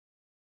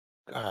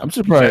 God, I'm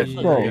surprised.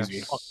 pizza Bro, is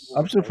Yes. fucking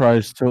I'm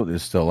surprised Tilt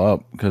is still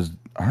up because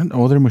aren't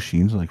all their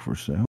machines like for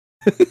sale?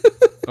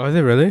 Oh, are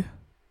they really?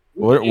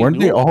 Weren't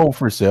they all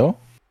for sale?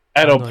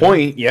 At Oh, a no,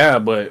 point, yeah,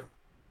 but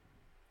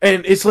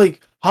and it's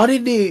like, how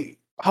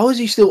is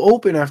he still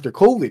open after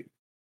COVID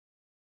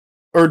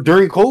or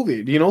during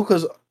COVID? You know,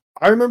 because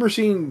I remember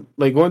seeing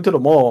like going to the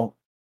mall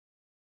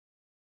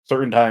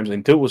certain times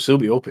and Tilt will still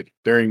be open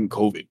during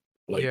COVID.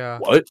 Like Yeah.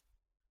 what?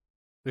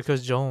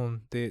 Because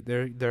Joan,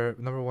 their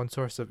number one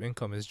source of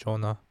income is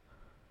Jonah.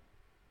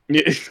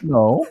 Yeah.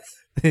 No.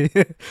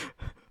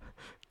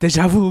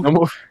 Deja vu. No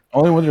more-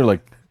 Only when they're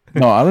like,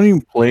 no, I don't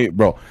even play it,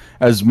 bro.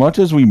 As much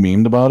as we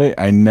memed about it,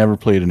 I never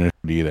played an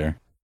either.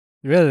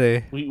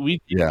 Really? We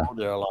did Yeah. go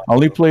there a lot. I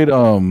only bro. played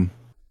what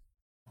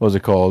was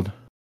it called?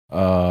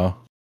 What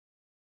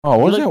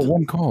was like that the-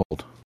 one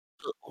called?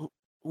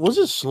 Was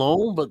it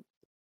Sloan? But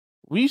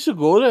we used to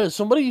go there. And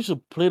somebody used to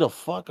play the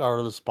fuck out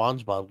of the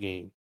SpongeBob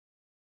game.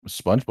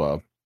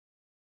 SpongeBob.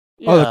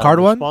 Oh, the card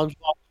one?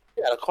 SpongeBob.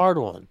 Yeah, the card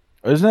one.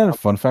 Isn't that a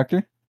Fun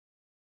Factor?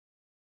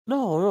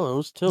 No, it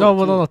was Tilt. No,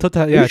 well, too. no, Tilt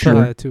had, you yeah, Tilt sure?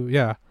 had it too.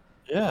 Yeah,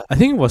 Yeah, I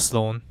think it was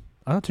Sloan.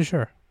 I'm not too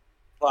sure.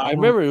 but I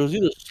remember it was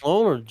either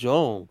Sloan or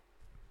Joan.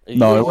 And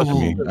No, you it guys wasn't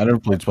me. used to- I never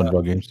played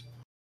SpongeBob games.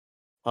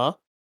 Huh?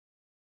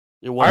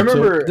 It I wasn't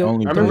remember. The- I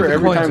only remember the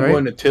every coins, time right?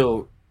 going to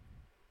Tilt.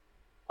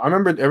 I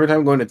remember every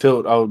time going to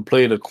Tilt, I would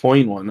play the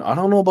coin one. I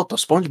don't know about the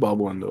SpongeBob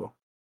one though.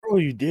 Oh,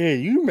 you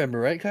did. You remember,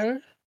 right, Kyler?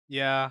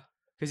 Yeah,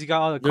 because you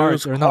got all the There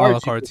cards, was or not all the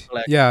cards you cards. could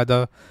collect. Yeah,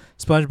 the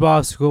SpongeBob,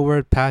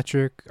 Squidward,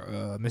 Patrick,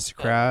 Mr.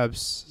 Yeah.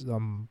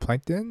 Krabs,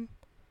 Plankton,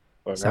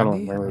 Like, I Sandy. don't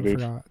remember, I dude.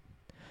 forgot.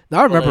 No,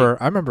 I But, like-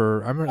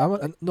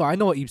 remember. No, I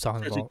know what Eve's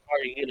talking There's a about.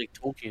 card you get like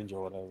tokens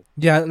or whatever.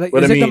 Yeah, like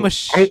But is I it the mean,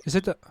 machine? Is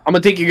it the? I'm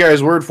gonna take you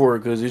guys' word for it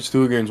because it's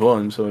 2 against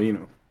 1. So you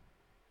know.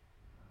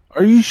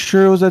 Are you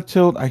sure it was at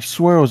Tilt? I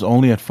swear it was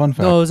only at Fun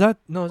Factor. No, is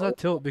that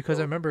Tilt? Because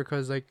I remember,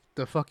 because like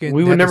the fucking.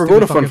 We they would had the never go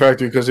to stupid Fun fucking-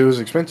 Factory because it was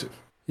expensive,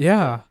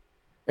 Yeah,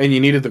 and you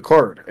needed the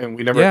card, and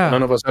we never. Yeah.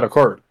 None of us had a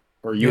card,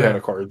 or you Yeah. had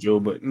a card, Joe,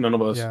 but none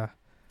of us. yeah.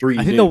 Three.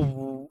 I think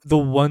did. the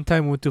one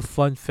time we went to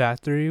Fun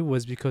Factory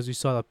was because we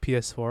saw the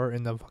PS4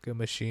 in the fucking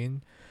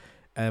machine,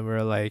 and we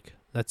are like,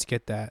 let's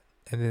get that.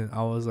 And then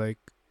I was like,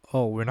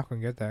 oh, we're not gonna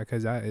get that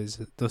because that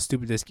is the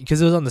stupidest.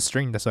 Because it was on the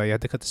string, that's why you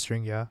had to cut the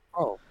string. Yeah.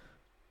 Oh,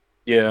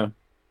 Yeah.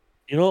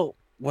 you know,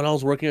 when I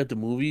was working at the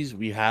movies,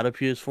 we had a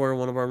PS4 in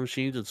one of our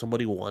machines, and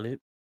somebody won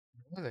it.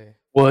 Really?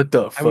 What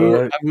the And we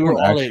were, fuck? and we were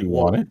all actually like,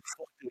 won "What it? the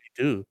fuck did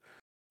we do?"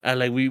 And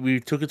like we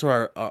took it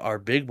to our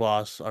big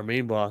boss, our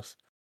main boss,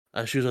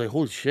 and she was like,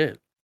 "Holy shit,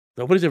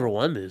 nobody's ever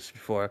won this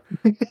before."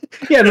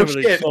 Yeah, no And we're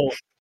like, shit. "So,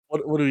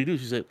 what do we do?"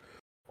 She said,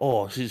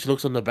 "Oh," she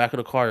looks on the back of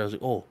the card. I was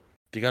like, "Oh,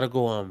 they gotta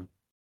go.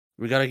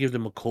 We gotta give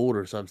them a code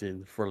or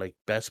something for like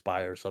Best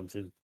Buy or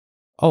something."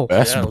 Oh.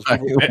 Best Yeah, it was Buy.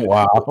 people-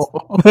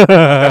 Wow.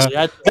 We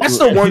had- That's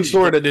the one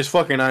store that this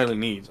fucking island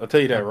needs. I'll tell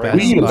you that right Best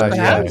We used Buy, to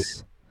have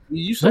yes. We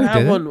used No, to we have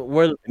didn't. one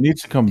where It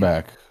needs to come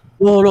back.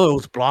 no, it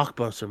was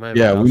Blockbuster, man.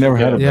 Yeah, we never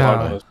had a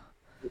Yeah. Best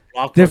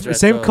Blockbuster.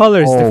 Same at the-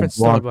 colors, Oh, different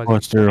style, buddy.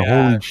 Blockbuster.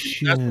 Yeah, Holy That's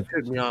shit. what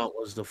tripped me out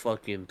was the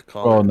fucking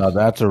colors. Oh, no,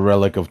 that's a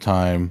relic of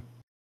time.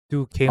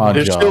 Dude came On out.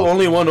 There's job. still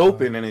only one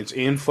open, and it's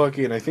in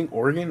fucking I think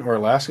Oregon or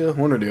Alaska,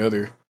 one or the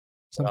other.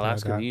 Something like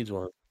Alaska that. needs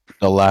one.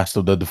 The last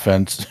of the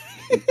defense.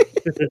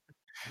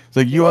 It's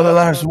like, you are the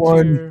last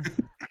one.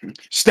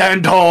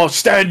 Stand tall,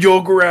 stand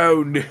your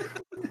ground.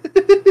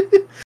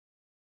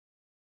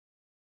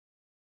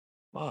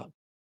 Fuck.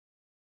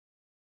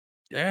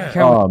 Yeah.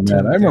 can't- Oh,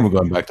 man. I Dude, remember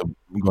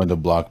going to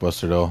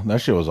Blockbuster, though.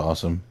 That shit was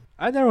awesome.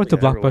 I never went to Yeah,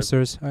 I never went.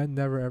 Blockbusters. I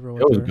never ever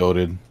went It was there.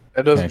 goaded.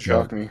 That doesn't Thank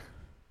shock God. me. I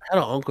had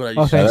an uncle that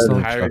Oh, used Yeah, thanks, that to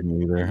Lord. doesn't hire shock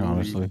me either,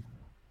 honestly.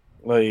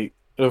 Like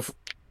if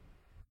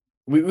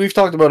we've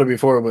talked about it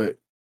before, but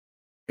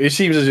it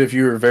seems as if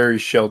you were very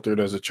sheltered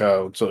as a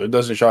child, so it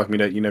doesn't shock me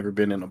that you never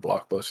been in a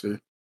Blockbuster.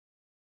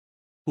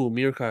 who,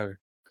 me or Kyler?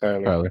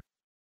 Kyler. Tyler.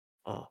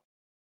 Oh.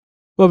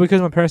 Well,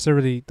 because my parents don't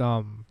really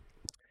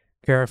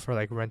care for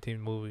like renting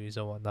movies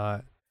and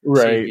whatnot.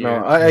 Right? Same No,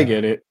 here. I Yeah.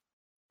 get it.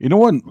 You know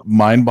what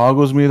mind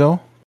boggles me, though?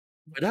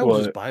 But that was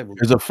What? just Bible.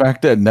 Is the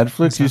fact that Netflix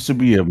What's used to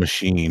be a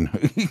machine.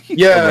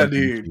 Yeah, A renting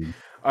dude. machine.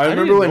 I I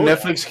remember didn't when know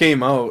Netflix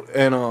came out,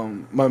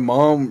 and my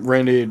mom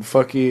rented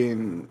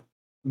fucking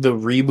the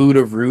reboot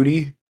of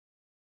Rudy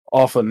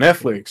off of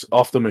Netflix,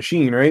 off the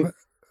machine, right?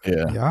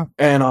 Yeah. Yeah.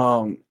 And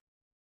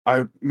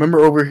I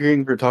remember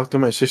overhearing her talk to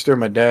my sister and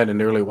my dad, and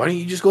they were like, "Why don't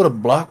you just go to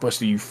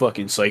Blockbuster, you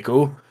fucking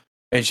psycho?"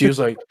 And she was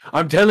like,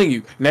 "I'm telling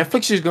you,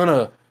 Netflix is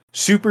gonna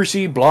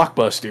supersede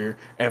Blockbuster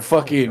and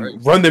fucking Christ.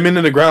 run them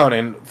into the ground."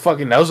 And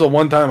fucking, that was the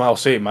one time I'll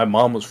say my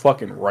mom was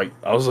fucking right.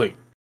 I was like,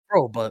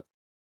 Bro, but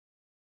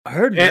I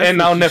heard And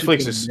now used to Netflix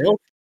be a is-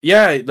 mail,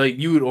 "Yeah, like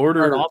you would start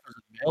order." off as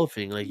a mail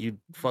thing. Like you'd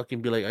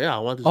fucking be like, "Yeah, I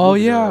want this." Oh,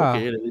 movie." They're like, yeah.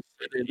 okay, and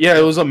then- Yeah,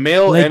 it was a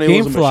mail Like and it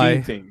was a Gamefly.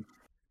 machine thing.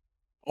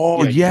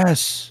 Oh, Yeah.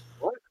 yes.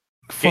 What?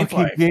 Fucking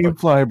Gamefly.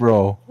 Gamefly,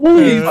 bro.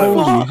 Holy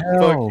Holy fuck!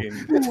 hell.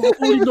 Fucking-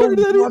 I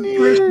only know one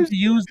person to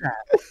use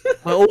that.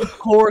 My old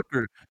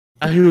coworker.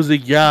 And he was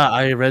like, "Yeah,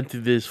 I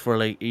rented this for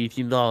like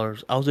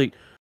 $18." I was like,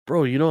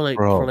 "Bro, like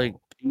for Bro. like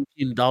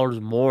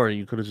 $18 more,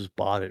 you could have just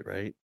bought it,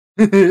 right?"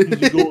 You go like,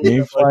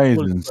 GameFly is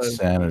what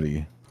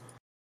insanity.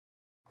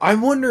 I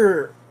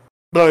wonder,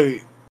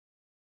 like,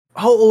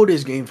 how old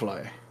is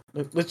GameFly?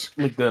 Let's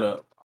look that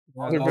up.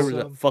 I remember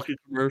that Also, fucking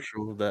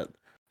commercial, that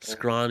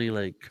scrawny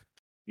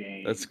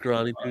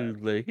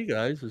dude, like, "Hey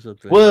guys," or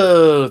something.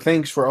 Whoa,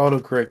 thanks for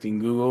autocorrecting,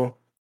 Google.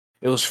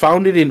 It was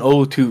founded in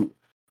 '02.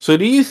 So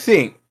do you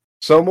think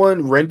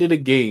someone rented a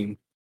game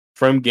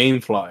from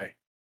GameFly,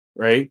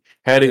 right?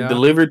 Had it Yeah.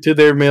 delivered to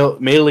their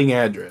mailing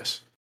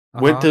address,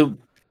 went Uh-huh. to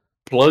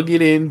plug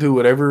it into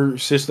whatever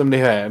system they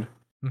had,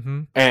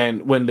 Mm-hmm.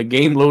 and when the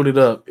game loaded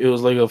up, it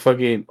was like a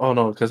fucking oh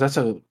no, because that's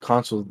a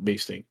console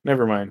based thing.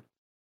 Never mind.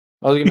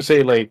 I was gonna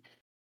say like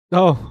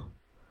Oh.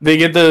 they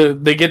get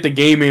the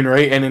game in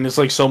right, and then it's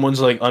like someone's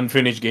like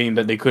unfinished game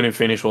that they couldn't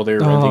finish while they were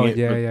renting Oh, it.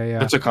 yeah, But yeah, yeah.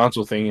 that's a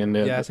console thing, and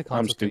Yeah, it's a I'm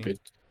console thing. stupid.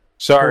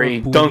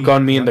 Sorry, Poor dunk booty.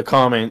 on me in the What?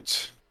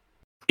 comments,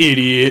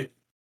 idiot.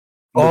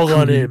 All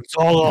on him. It's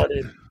all on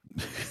him.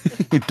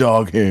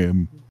 Dog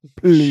him.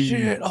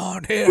 Shit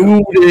on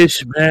him.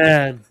 Foolish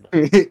man.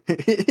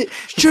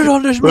 Shit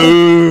on this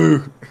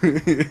man.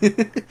 Boo.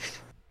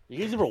 You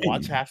guys ever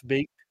watch Half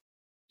Baked?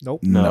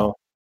 Nope. No.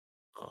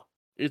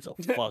 It's a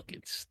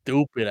fucking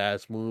stupid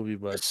ass movie,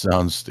 It but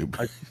sounds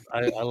stupid.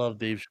 I love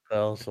Dave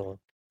Chappelle, so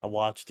I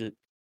watched it.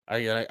 I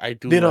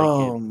do Did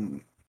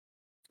like it.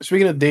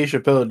 speaking of Dave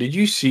Chappelle, did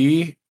you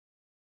see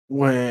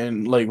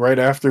when like right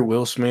after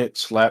Will Smith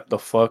slapped the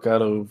fuck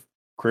out of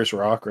Chris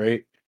Rock,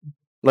 right?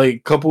 Like a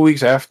couple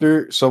weeks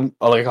after, some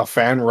like a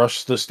fan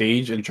rushed the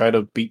stage and tried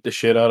to beat the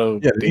shit out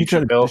of Yeah, he Dave tried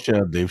to Chappelle, shit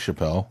out of Dave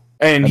Chappelle.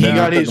 and And he then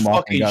got took his him off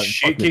and fucking got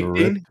shit fucking kicked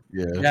ripped. in.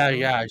 Yeah.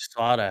 Yeah, I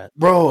saw that.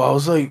 Bro, I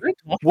was like, Did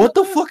I talk what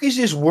the about that? fuck is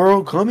this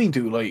world coming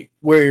to? Like,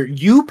 where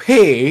you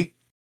pay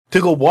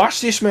to go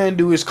watch this man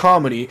do his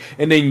comedy,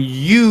 and then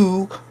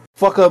you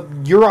fuck up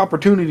your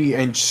opportunity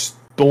and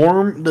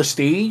storm the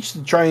stage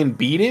to try and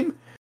beat him?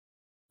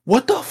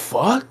 What the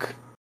fuck?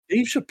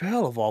 Dave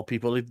Chappelle of all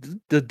people. Like,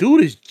 the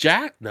dude is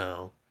jacked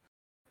now.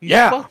 He's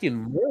Yeah.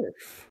 fucking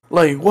Murph.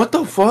 Like, what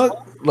the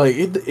fuck? Like,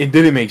 it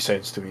didn't make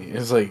sense to me.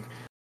 It's like,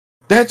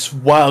 that's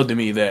wild to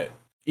me that,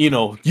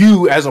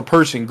 you as a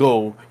person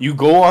you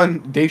go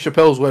on Dave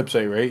Chappelle's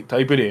website, right?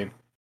 Type it in,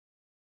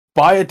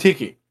 buy a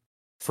ticket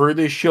for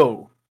this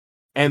show,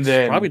 and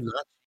It's probably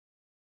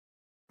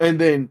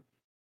then not.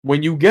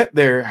 when you get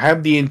there,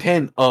 have the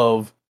intent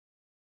of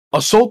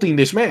assaulting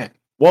this man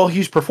while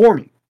he's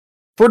performing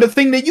for the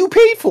thing that you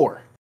paid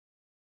for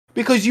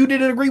because you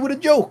didn't agree with a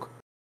joke.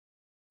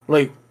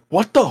 Like,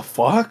 what the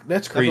fuck?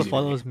 That's That crazy. to me.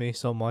 follows me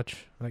so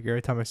much. Like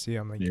every time I see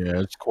him, I'm like, Yeah,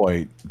 it's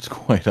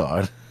quite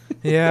odd.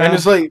 yeah. And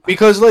it's like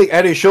because like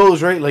at his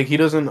shows, right? Like he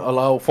doesn't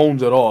allow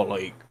phones at all.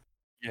 Like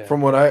Yeah.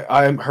 from what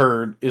I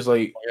heard is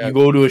like Yeah. you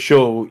go to a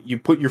show, you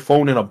put your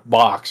phone in a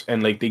box,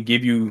 and like they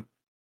give you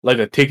like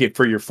a ticket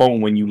for your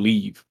phone when you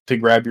leave to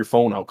grab your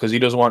phone out because he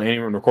doesn't want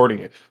anyone recording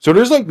it. So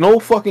there's like no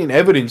fucking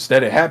evidence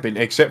that it happened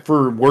except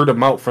for word of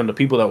mouth from the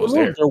people that was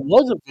No, there. there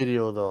was a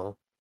video though.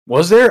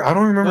 Was there? I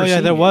don't remember. Oh yeah,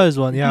 seeing there it. was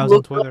one. If Yeah, you I was on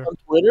look it up Twitter. on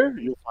Twitter,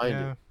 you'll find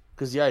Yeah. it.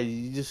 Because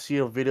you just see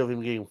a video of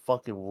him getting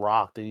fucking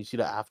rocked, and you see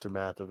the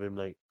aftermath of him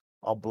like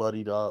all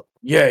bloodied up.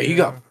 Yeah, he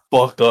got Yeah.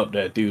 fucked up.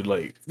 That dude.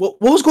 Like, what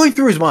was going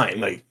through his mind?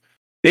 Like,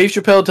 Dave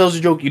Chappelle tells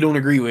a joke you don't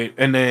agree with,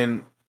 and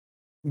then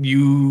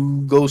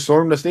you go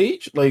storm the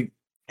stage. Like,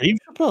 Dave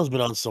Chappelle's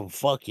been on some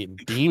fucking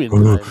demon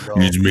time, bro.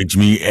 It makes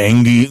me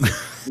angry.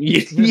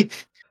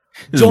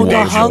 John the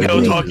Dave Hungry.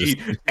 Chappelle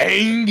talking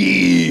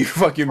angry,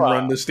 fucking Wow.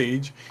 run the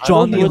stage. I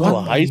John know he the went to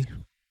a high Hungry. school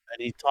and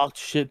he talked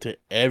shit to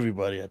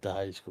everybody at the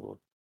high school.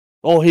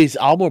 Oh, his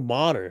alma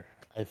mater,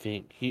 I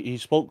think. He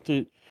spoke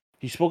at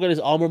his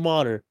alma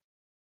mater,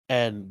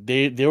 and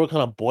they were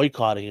kind of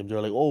boycotting him.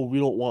 They're like, "Oh, we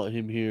don't want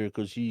him here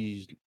because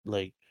he's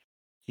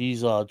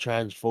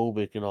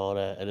transphobic and all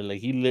that." And then like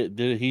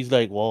he's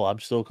like, "Well, I'm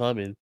still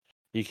coming."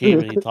 He came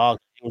and he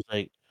talked. He was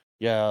like,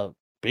 "Yeah."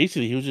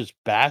 Basically, he was just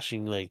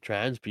bashing like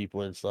trans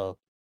people and stuff.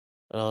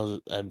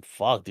 And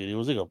fuck, dude, it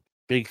was like a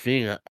big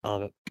thing at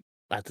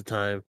the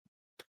time,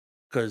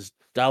 because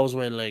that was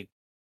when like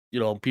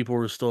people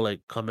were still like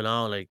coming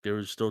out, like they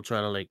were still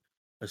trying to like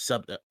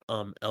accept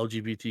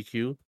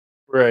LGBTQ.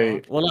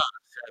 Right. Well, not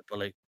accept, but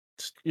like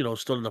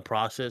still in the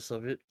process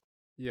of it.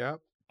 Yeah.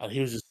 And he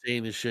was just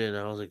saying this shit, and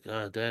I was like,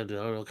 God damn, dude,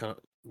 I don't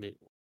know,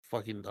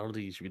 fucking, I don't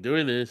think you should be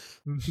doing this.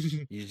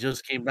 You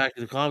just came back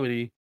to the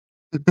comedy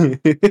to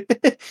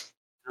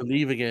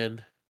leave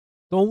again.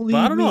 Don't But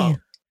I leave don't me. know.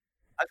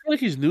 I feel like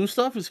his new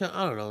stuff is kind of,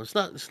 I don't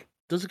know.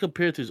 Doesn't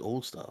compare to his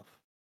old stuff.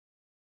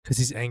 Cause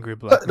he's angry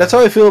black. That's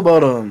man. how I feel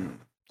about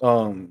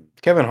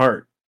Kevin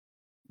Hart.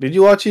 Did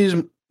you watch his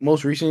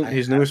most recent, I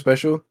his newest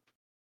special?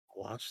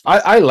 Watched.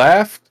 I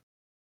laughed,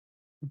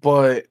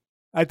 but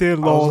I did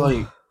I was lol.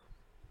 like,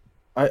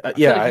 I feel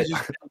yeah, like he's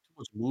just doing too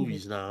much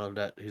movies now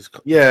that his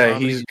yeah,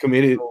 comedy he's is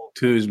committed so-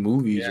 to his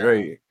movies, Yeah.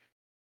 right?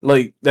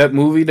 Like that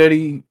movie that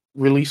he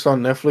released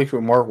on Netflix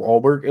with Mark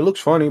Wahlberg. It looks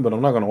funny, but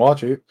I'm not gonna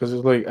watch it because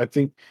it's like I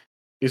think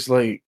it's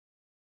like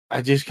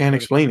I just can't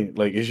explain it.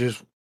 Like it's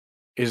just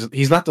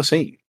he's not the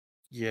same.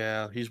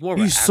 Yeah, he's more. Of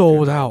an He's actor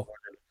sold now. out.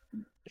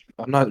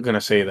 I'm not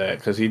gonna say that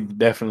because he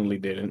definitely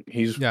didn't.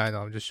 He's Yeah, I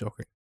know. I'm just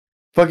joking.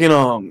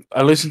 fucking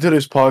I listened to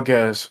this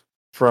podcast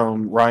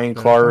from Ryan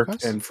The Clark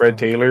podcast? and Fred Oh.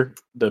 Taylor,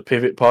 the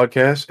Pivot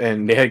podcast,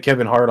 and they had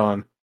Kevin Hart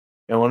on.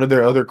 And one of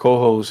their other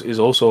co-hosts is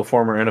also a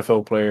former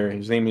NFL player.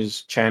 His name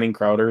is Channing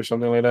Crowder or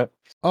something like that.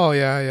 Oh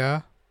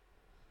yeah.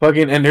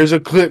 Fucking, and there's a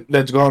clip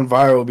that's gone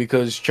viral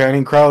because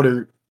Channing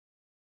Crowder,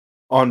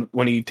 on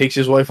when he takes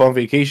his wife on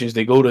vacations,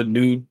 they go to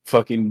nude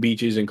fucking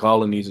beaches and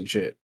colonies and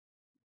shit.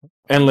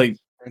 And like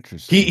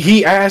Interesting.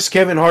 he asked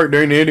Kevin Hart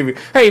during the interview,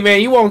 "Hey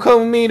man, you want to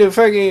come with me to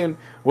fucking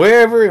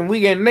wherever and we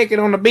get naked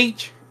on the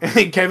beach?"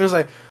 And Kevin's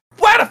like,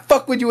 "Why the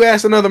fuck would you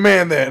ask another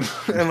man then?"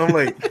 And I'm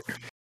like,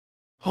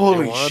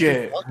 "Holy wanted to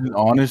shit, fuck. An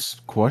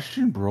honest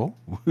question, bro.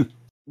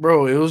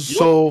 bro! It was You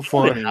so know they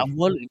funny." have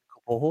one in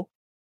Kapoho.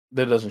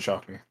 That doesn't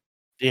shock me.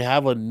 They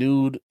have a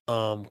nude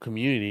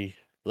community,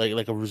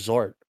 like a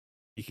resort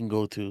you can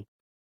go to.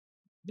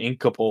 In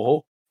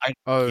Kapoho,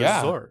 Yeah.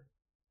 Resort.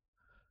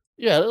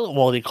 Yeah,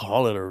 well, they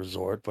call it a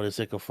resort, but it's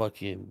like a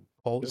fucking.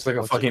 it's like a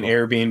What's it fucking called?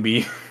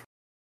 Airbnb.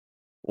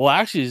 Well,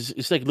 actually,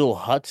 it's like little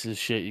huts and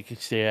shit you can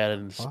stay at,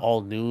 and it's Huh?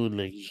 all nude.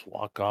 Like you just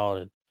walk out,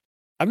 and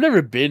I've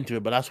never been to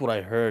it, but that's what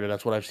I heard, and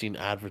that's what I've seen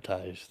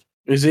advertised.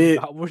 Is it?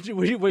 Is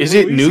Is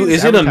it new?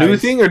 Is it a new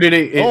thing, or did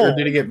it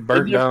get Been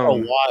burnt there for a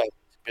down? while. It's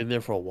been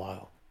there for a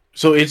while.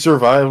 So it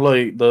survived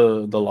like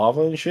the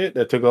lava and shit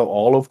that took out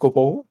all of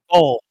Kapoho.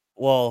 Oh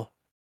well,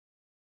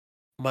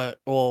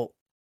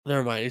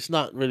 never mind. It's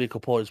not really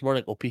Kapoor. It's more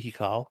like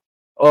Opihikau.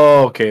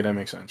 Oh, okay, that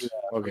makes sense.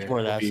 Okay, it's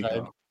more that Opihikau.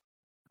 side.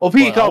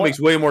 Opihikau But I makes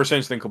way more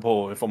sense than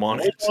Kapoho, if I'm I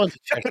always honest. wanted to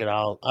check it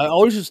out. I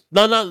always just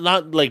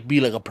not like be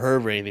like a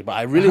perv or anything, but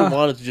I really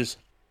wanted to just.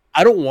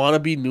 I don't want to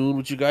be nude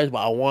with you guys, but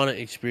I want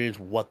to experience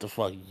what the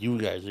fuck you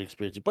guys are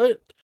experiencing. But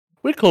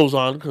with clothes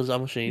on, because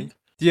I'm ashamed.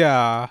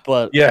 Yeah.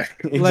 But Yeah,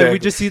 exactly. Like we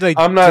just see like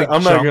I'm not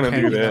junk gonna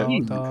do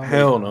hanging that. out, dog.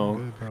 Hell Like, no.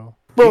 good, bro.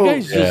 Bro, you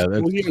guys just Yeah, go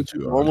that's here and too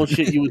do normal honest.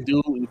 shit you would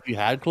do if you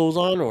had clothes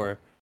on, or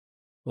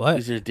What?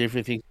 is there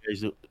different things you guys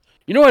do?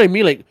 You know what I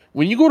mean? Like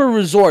when you go to a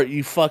resort,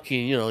 you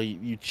fucking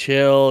you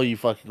chill, you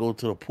fucking go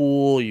to the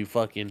pool, you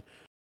fucking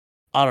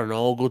I don't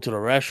know, go to the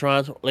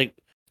restaurants. Like,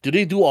 do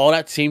they do all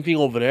that same thing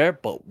over there,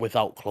 but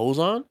without clothes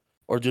on,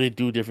 or do they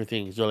do different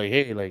things? They're like,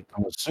 hey, like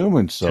I'm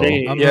assuming so.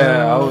 today,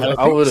 yeah,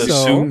 I would think so.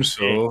 assume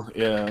so.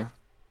 Yeah.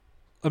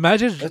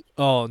 Imagine.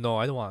 Oh no,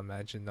 I don't want to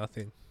imagine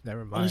nothing.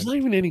 Never oh, there's mind. not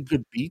even any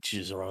good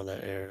beaches around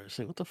that area. It's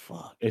like, what the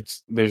fuck?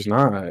 There's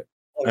not.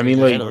 Oh, I mean,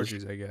 yeah, like, know.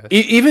 Orgies, I guess.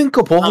 Even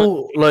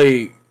Kapoho,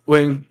 like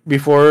when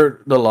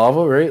before the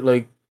lava, right?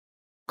 Like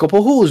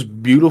Kapoho was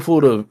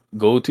beautiful to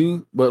go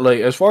to, but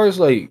like as far as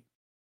like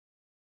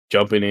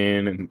jumping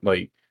in and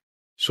like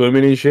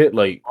swimming and shit,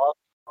 like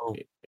Oh.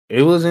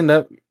 it wasn't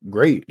that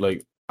great.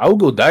 Like I would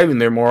go diving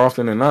there more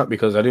often than not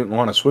because I didn't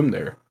want to swim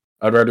there.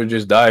 I'd rather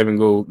just dive and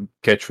go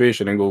catch fish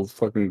and then go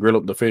fucking grill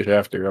up the fish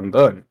after I'm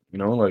done. You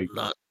know, like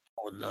I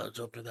would not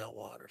jump in that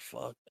water.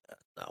 Fuck that.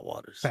 That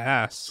water's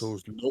Fast.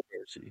 shows no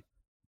mercy.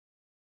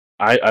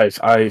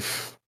 I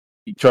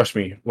trust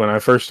me. When I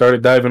first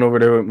started diving over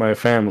there with my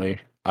family,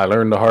 I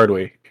learned the hard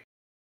way.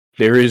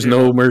 There is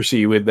no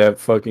mercy with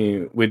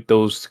with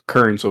those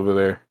currents over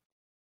there.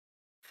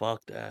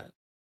 Fuck that.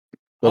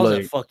 But I was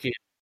like, at fucking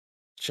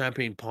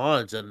Champagne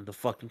Ponds and the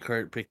fucking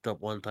current picked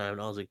up one time,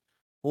 and I was like,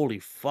 holy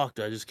fuck!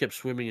 I just kept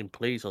swimming in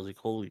place. I was like,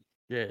 holy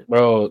shit.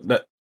 bro,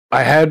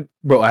 I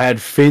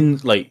had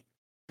fins like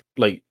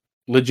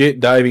legit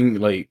diving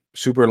like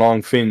super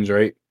long fins,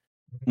 right?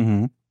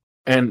 Mm-hmm.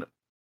 And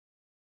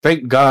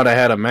thank God I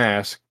had a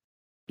mask,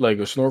 like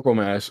a snorkel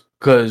mask,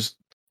 because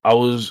I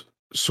was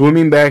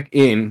swimming back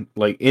in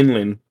like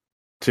inland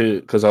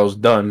because I was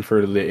done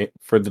for the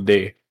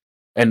day,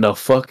 and the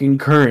fucking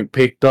current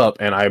picked up,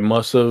 and I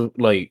must have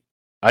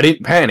I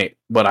didn't panic,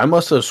 but I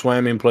must have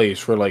swam in place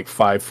for like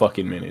 5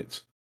 fucking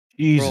minutes.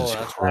 Jesus Bro,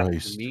 that's what happened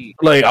to Christ. me.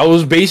 Like I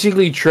was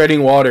basically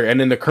treading water, and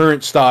then the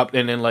current stopped,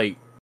 and then like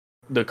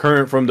the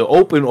current from the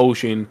open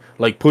ocean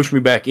like pushed me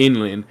back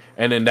inland,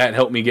 and then that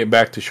helped me get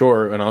back to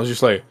shore, and I was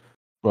just like,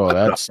 Bro, I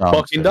that could've sounds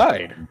fucking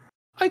died.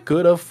 I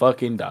could have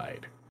fucking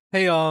died.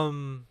 Hey,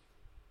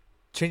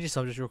 changing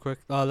subjects real quick.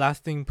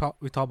 Last thing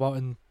we talked about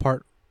in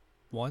part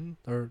 1,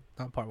 or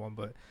not part 1,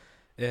 but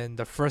in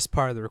the first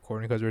part of the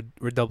recording, because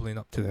we're doubling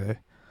up today.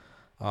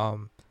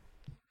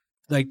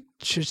 Like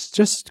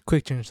just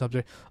quick change of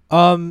subject.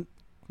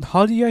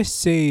 How do you guys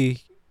say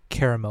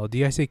caramel? Do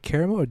you guys say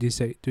caramel, or do you guys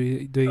say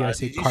Did you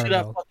see that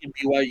caramel? fucking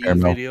BYU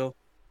Caramel. video?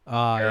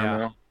 Yeah.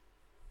 Caramel.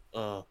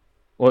 Caramel.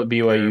 What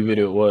BYU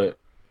video? What?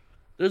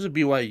 There's a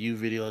BYU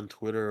video on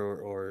Twitter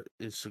or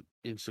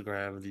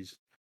Instagram of these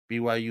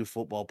BYU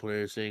football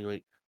players saying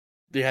like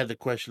they had the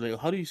question like,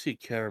 how do you say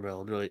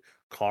caramel? And they're like,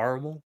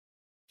 caramel,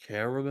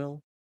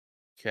 caramel,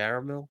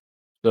 caramel.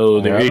 So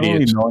Yeah, they're I don't really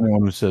idiots. know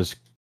anyone who says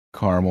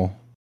caramel.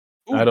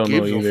 Who I don't know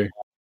gives a either. fuck?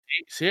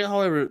 Say it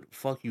however the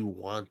fuck you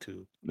want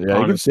to. Yeah,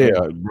 you can say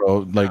it,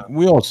 bro. Like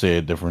we all say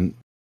it different.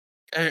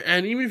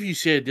 And even if you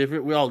say it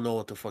different, we all know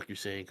what the fuck you're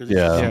saying. Cause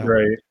Yeah. Yeah.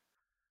 Right.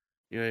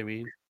 You know what I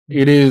mean?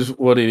 It is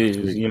what it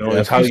is. You know, Yeah,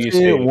 it's if how you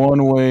say it it.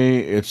 one way,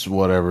 it's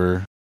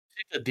whatever.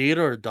 It's a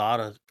data or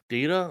data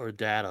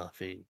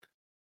thing.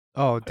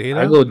 Oh, I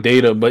data. go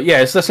data, but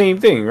yeah, it's the same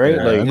thing, right?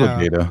 Yeah, I Like go Yeah.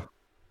 data.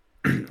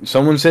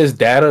 someone says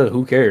data,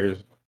 who cares?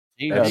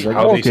 Data. That's it's like,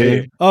 how they say okay.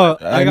 it. Oh,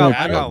 I I know got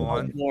what you're talking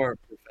one. about. More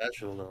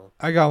professional though.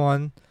 I got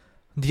one.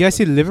 Do you guys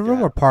see living room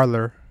Yeah. or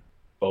parlor?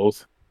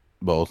 Both.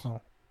 Both.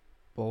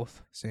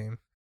 Both same.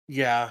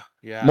 Yeah.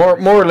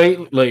 More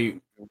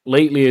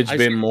lately it's I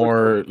been say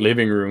more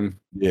living room,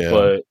 Yeah.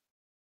 but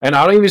and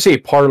I don't even say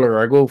parlor.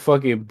 I go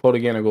fucking put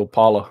again. I go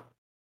Paula.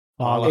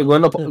 Paula. Hey, go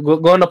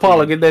in the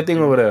Paula. Get that thing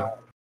over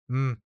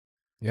there.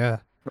 Yeah.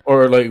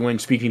 Or like when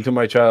speaking to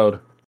my child,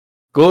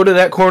 go to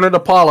that corner of the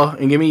Paula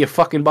and give me your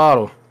fucking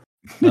bottle.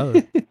 Oh,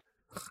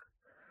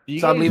 Do you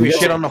Stop guys leaving You call-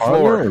 shit guys on the parlor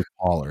floor. or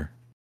parlor?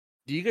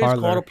 Do you guys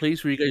call Parlor. a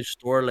place where you guys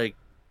store like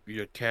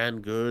your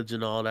canned goods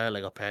and all that,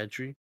 like a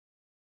pantry?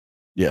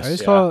 I just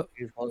Yes. call.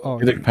 You guys call it- Oh,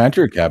 Is it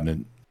pantry or cabinet?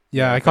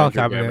 yeah. I call it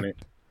pantry cabinet.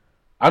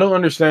 I don't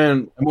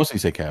understand. I mostly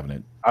say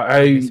cabinet.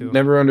 I Me too.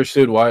 never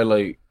understood why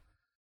like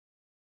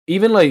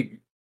even like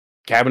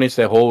cabinets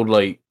that hold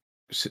like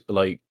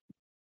like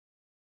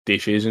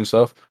dishes and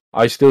stuff.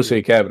 I still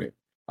say cabinet.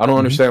 I don't Mhm.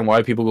 understand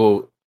why people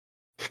go.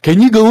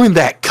 Can you go in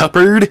that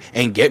cupboard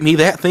and get me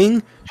that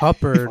thing?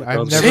 Cupboard.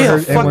 I've Say never a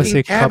heard anyone fucking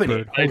say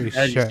cabinet. cupboard. My Holy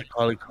dad used shit. to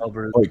call it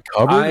cupboard. Wait,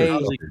 cupboard I or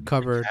was like, cupboard?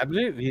 Cupboard.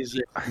 Cabinet? He's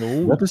like, Is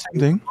no. that the same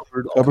thing?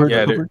 Cupboard. Cupboard,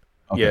 Yeah, cupboard?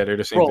 Okay. Yeah, they're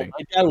the same Bro, thing.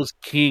 my dad was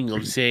king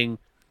of saying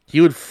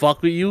he would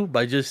fuck with you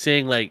by just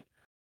saying like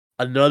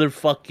another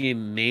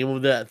fucking name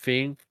of that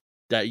thing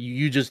that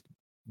you just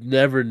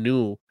never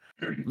knew.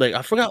 Like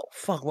I forgot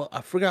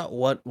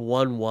what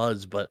one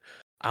was, but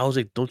I was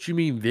like, "Don't you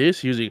mean this?"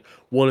 He was like,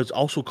 "Well, it's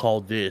also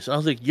called this." And I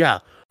was like, "Yeah,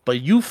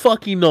 but you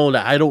fucking know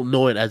that I don't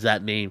know it as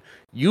that name.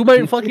 You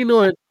might fucking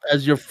know it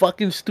as your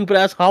fucking stupid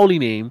ass Howley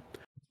name,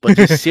 but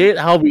just say it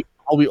how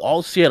we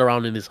all say it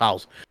around in this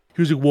house."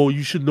 He was like, "Well,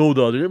 you should know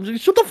the other." I was like,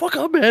 "Shut the fuck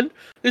up, man!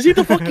 This ain't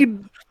the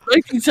fucking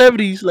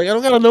 1970s. Like I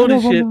don't gotta know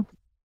this shit."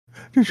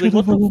 Like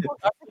what the fuck?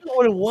 I forgot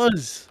what it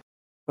was.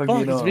 Fuck,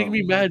 it's making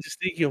me mad just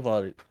thinking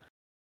about it.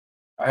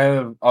 I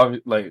have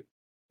like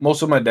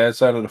most of my dad's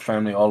side of the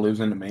family all lives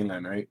in the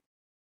mainland, right?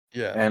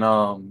 Yeah.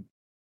 And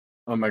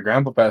when my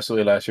grandpa passed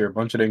away last year, a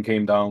bunch of them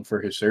came down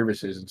for his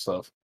services and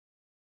stuff.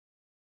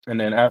 And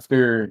then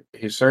after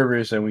his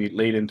service and we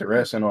laid into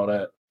rest and all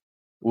that,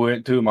 we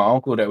went to my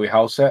uncle that we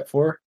house sat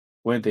for,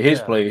 went to his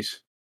Yeah.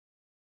 place,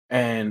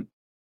 and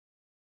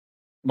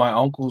my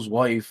uncle's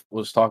wife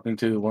was talking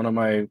to one of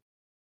my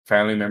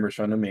family members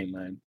from the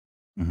mainland.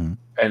 Mm-hmm.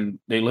 And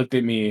they looked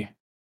at me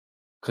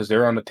because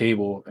they're on the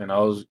table and I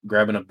was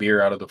grabbing a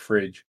beer out of the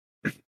fridge.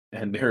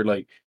 And they're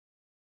like,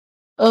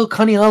 "Oh,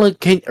 Kaniala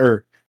can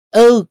or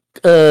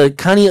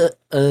Connie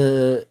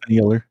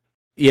Yeller.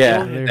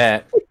 yeah, Yeller.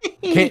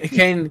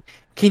 that.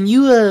 Can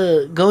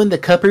you go in the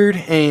cupboard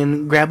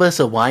and grab us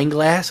a wine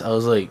glass?" I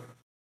was like,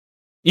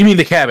 "You mean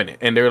the cabinet?"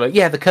 And they were like,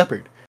 "Yeah, the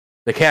cupboard.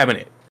 The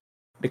cabinet.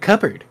 The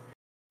cupboard."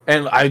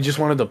 And I just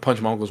wanted to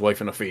punch my uncle's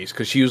wife in the face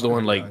because she was the Oh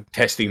one my like God.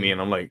 testing me, and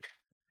I'm like,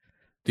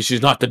 "This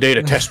is not the day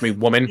to test me,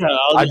 woman. Yeah,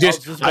 I was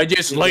just about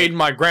to say laid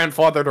my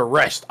grandfather to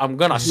rest. I'm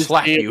gonna Just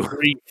slap say you."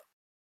 grief.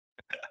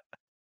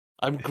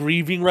 I'm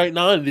grieving right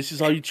now, and this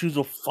is how you choose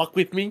to fuck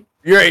with me.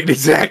 Right,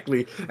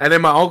 exactly. And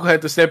then my uncle had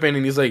to step in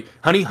and he's like,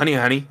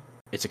 honey,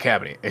 it's a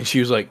cabinet. And she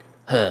was like,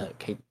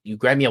 can you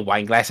grab me a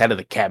wine glass out of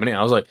the cabinet? And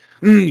I was like,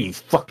 you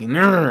fucking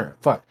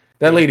fuck.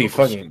 That lady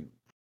fucking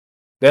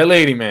that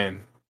lady,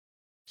 man.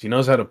 She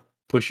knows how to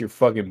push your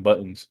fucking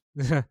buttons.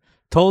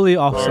 Totally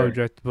off Sorry.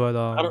 subject, but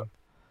don't-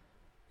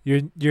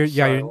 your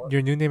Sorry,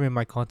 your new name in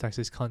my contacts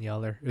is Con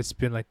Yeller. It's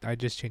been like I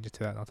just changed it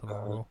to that not too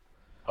long ago.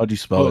 How'd you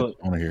spell Well, it?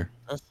 I want to hear.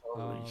 That's so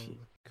racist.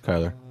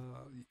 Kyler.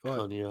 What?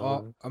 Con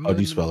Yeller. How'd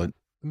you spell it?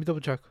 Let me double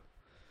check.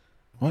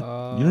 What?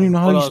 You don't even know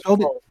how Hold you on,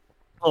 spelled it?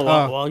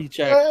 Oh, while you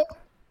check, I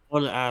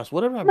want to ask,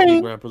 whatever happened to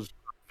your grandpa's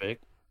Vic?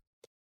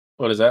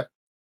 what is that?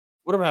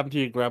 Whatever happened to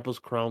your grandpa's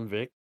Crown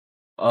Vic?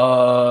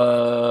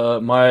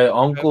 My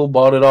uncle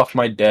bought it off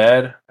my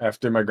dad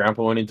after my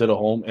grandpa went into the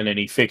home, and then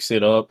he fixed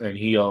it up and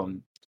he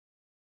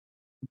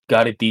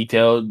got it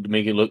detailed to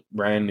make it look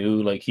brand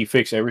new. Like he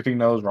fixed everything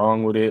that was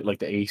wrong with it, like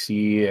the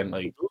AC and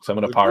like some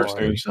of the Good power boy.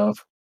 steering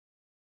stuff.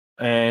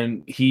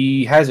 And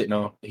he has it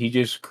now. He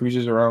just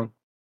cruises around.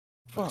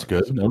 It's Fuck,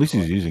 good. that's a At least boy.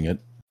 he's using it.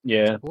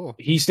 Yeah. Cool.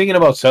 He's thinking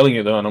about selling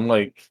it though, and I'm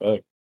like,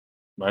 fuck,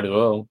 might as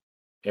well.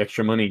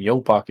 Extra money in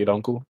your pocket,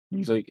 uncle.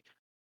 He's like,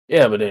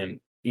 yeah, but then,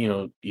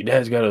 your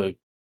dad's got a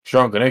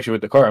strong connection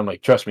with the car. I'm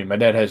like, trust me, my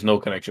dad has no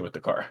connection with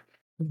the car.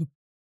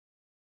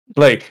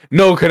 Like,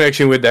 no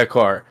connection with that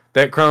car.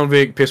 That Crown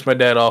Vic pissed my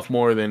dad off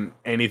more than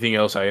anything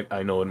else I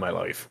know in my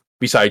life.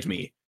 Besides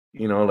me.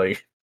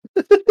 Like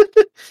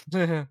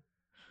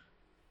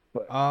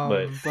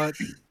but but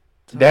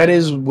that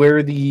is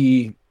where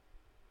the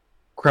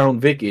Crown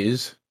Vic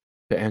is,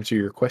 to answer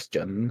your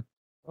question.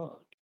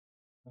 Fuck.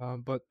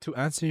 but to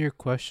answer your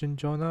question,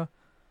 Jonah,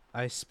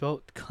 I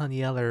spelled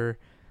Kanieler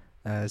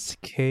as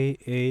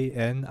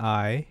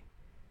Kanialer.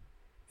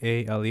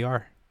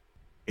 ALER.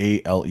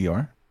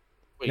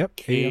 Wait, Yep,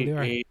 K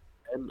ALER. A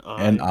N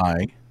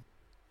N-I.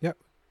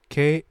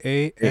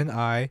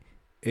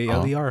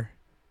 Kanialer.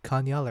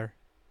 Kanyaler.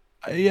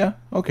 Yeah,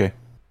 okay.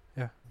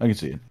 Yeah. I can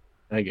see it.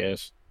 I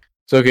guess.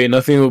 It's okay.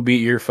 Nothing will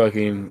beat your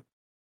fucking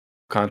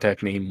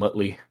contact name,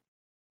 Muttley.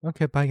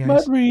 Okay, bye guys.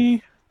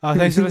 Mudry.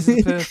 Thanks for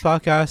listening to the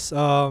podcast.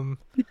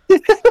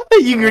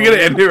 You're gonna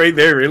end it right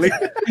there, really?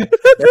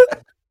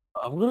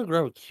 I'm gonna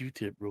grab a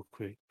Q-tip real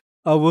quick.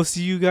 We'll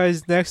see you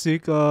guys next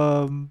week.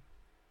 Bye.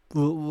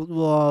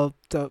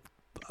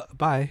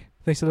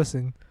 Thanks for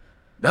listening.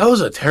 That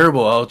was a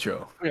terrible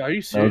outro. Wait, are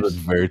you That was serious? a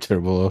very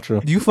terrible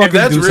outro. You If fucking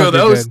that's do real,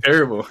 something that was then.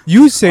 terrible.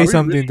 You say Are we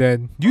something really-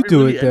 then. You Are we do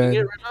really it ending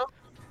then. right now?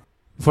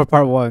 For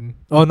part 1.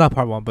 Oh, not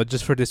part 1, but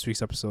just for this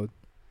week's episode.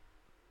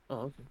 Oh,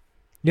 okay.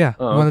 Yeah.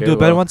 Oh, You want to okay, do a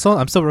better well. one, son?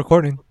 I'm still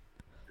recording.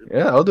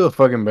 Yeah, I'll do a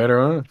fucking better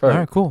one. Fuck. All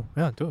right, cool.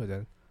 Yeah, do it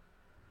then.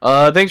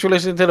 Thanks for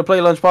listening to the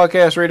Play Lunch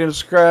Podcast. Rate and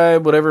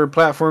subscribe, whatever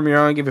platform you're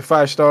on. Give it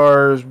 5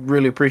 stars.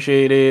 Really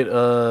appreciate it.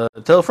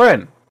 Tell a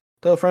friend.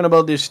 Tell a friend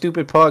about this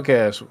stupid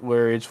podcast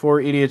where it's 4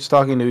 idiots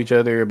talking to each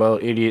other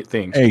about idiot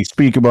things. Hey,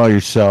 speak about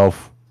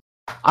yourself.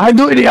 I'm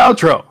doing the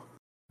outro.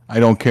 I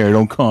don't care.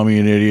 Don't call me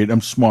an idiot.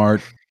 I'm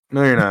smart.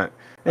 No, you're not.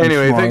 I'm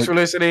Anyway, smart. thanks for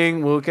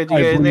listening. We'll catch you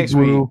I guys bleed next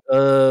week.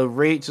 blue.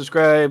 Rate,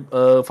 subscribe,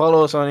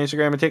 follow us on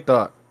Instagram and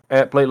TikTok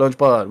at Plate Lunch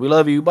Pod. We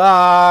love you.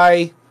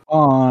 Bye.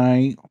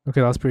 Bye.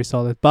 Okay, that was pretty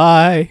solid.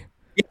 Bye.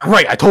 Yeah,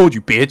 right, I told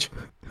you, bitch.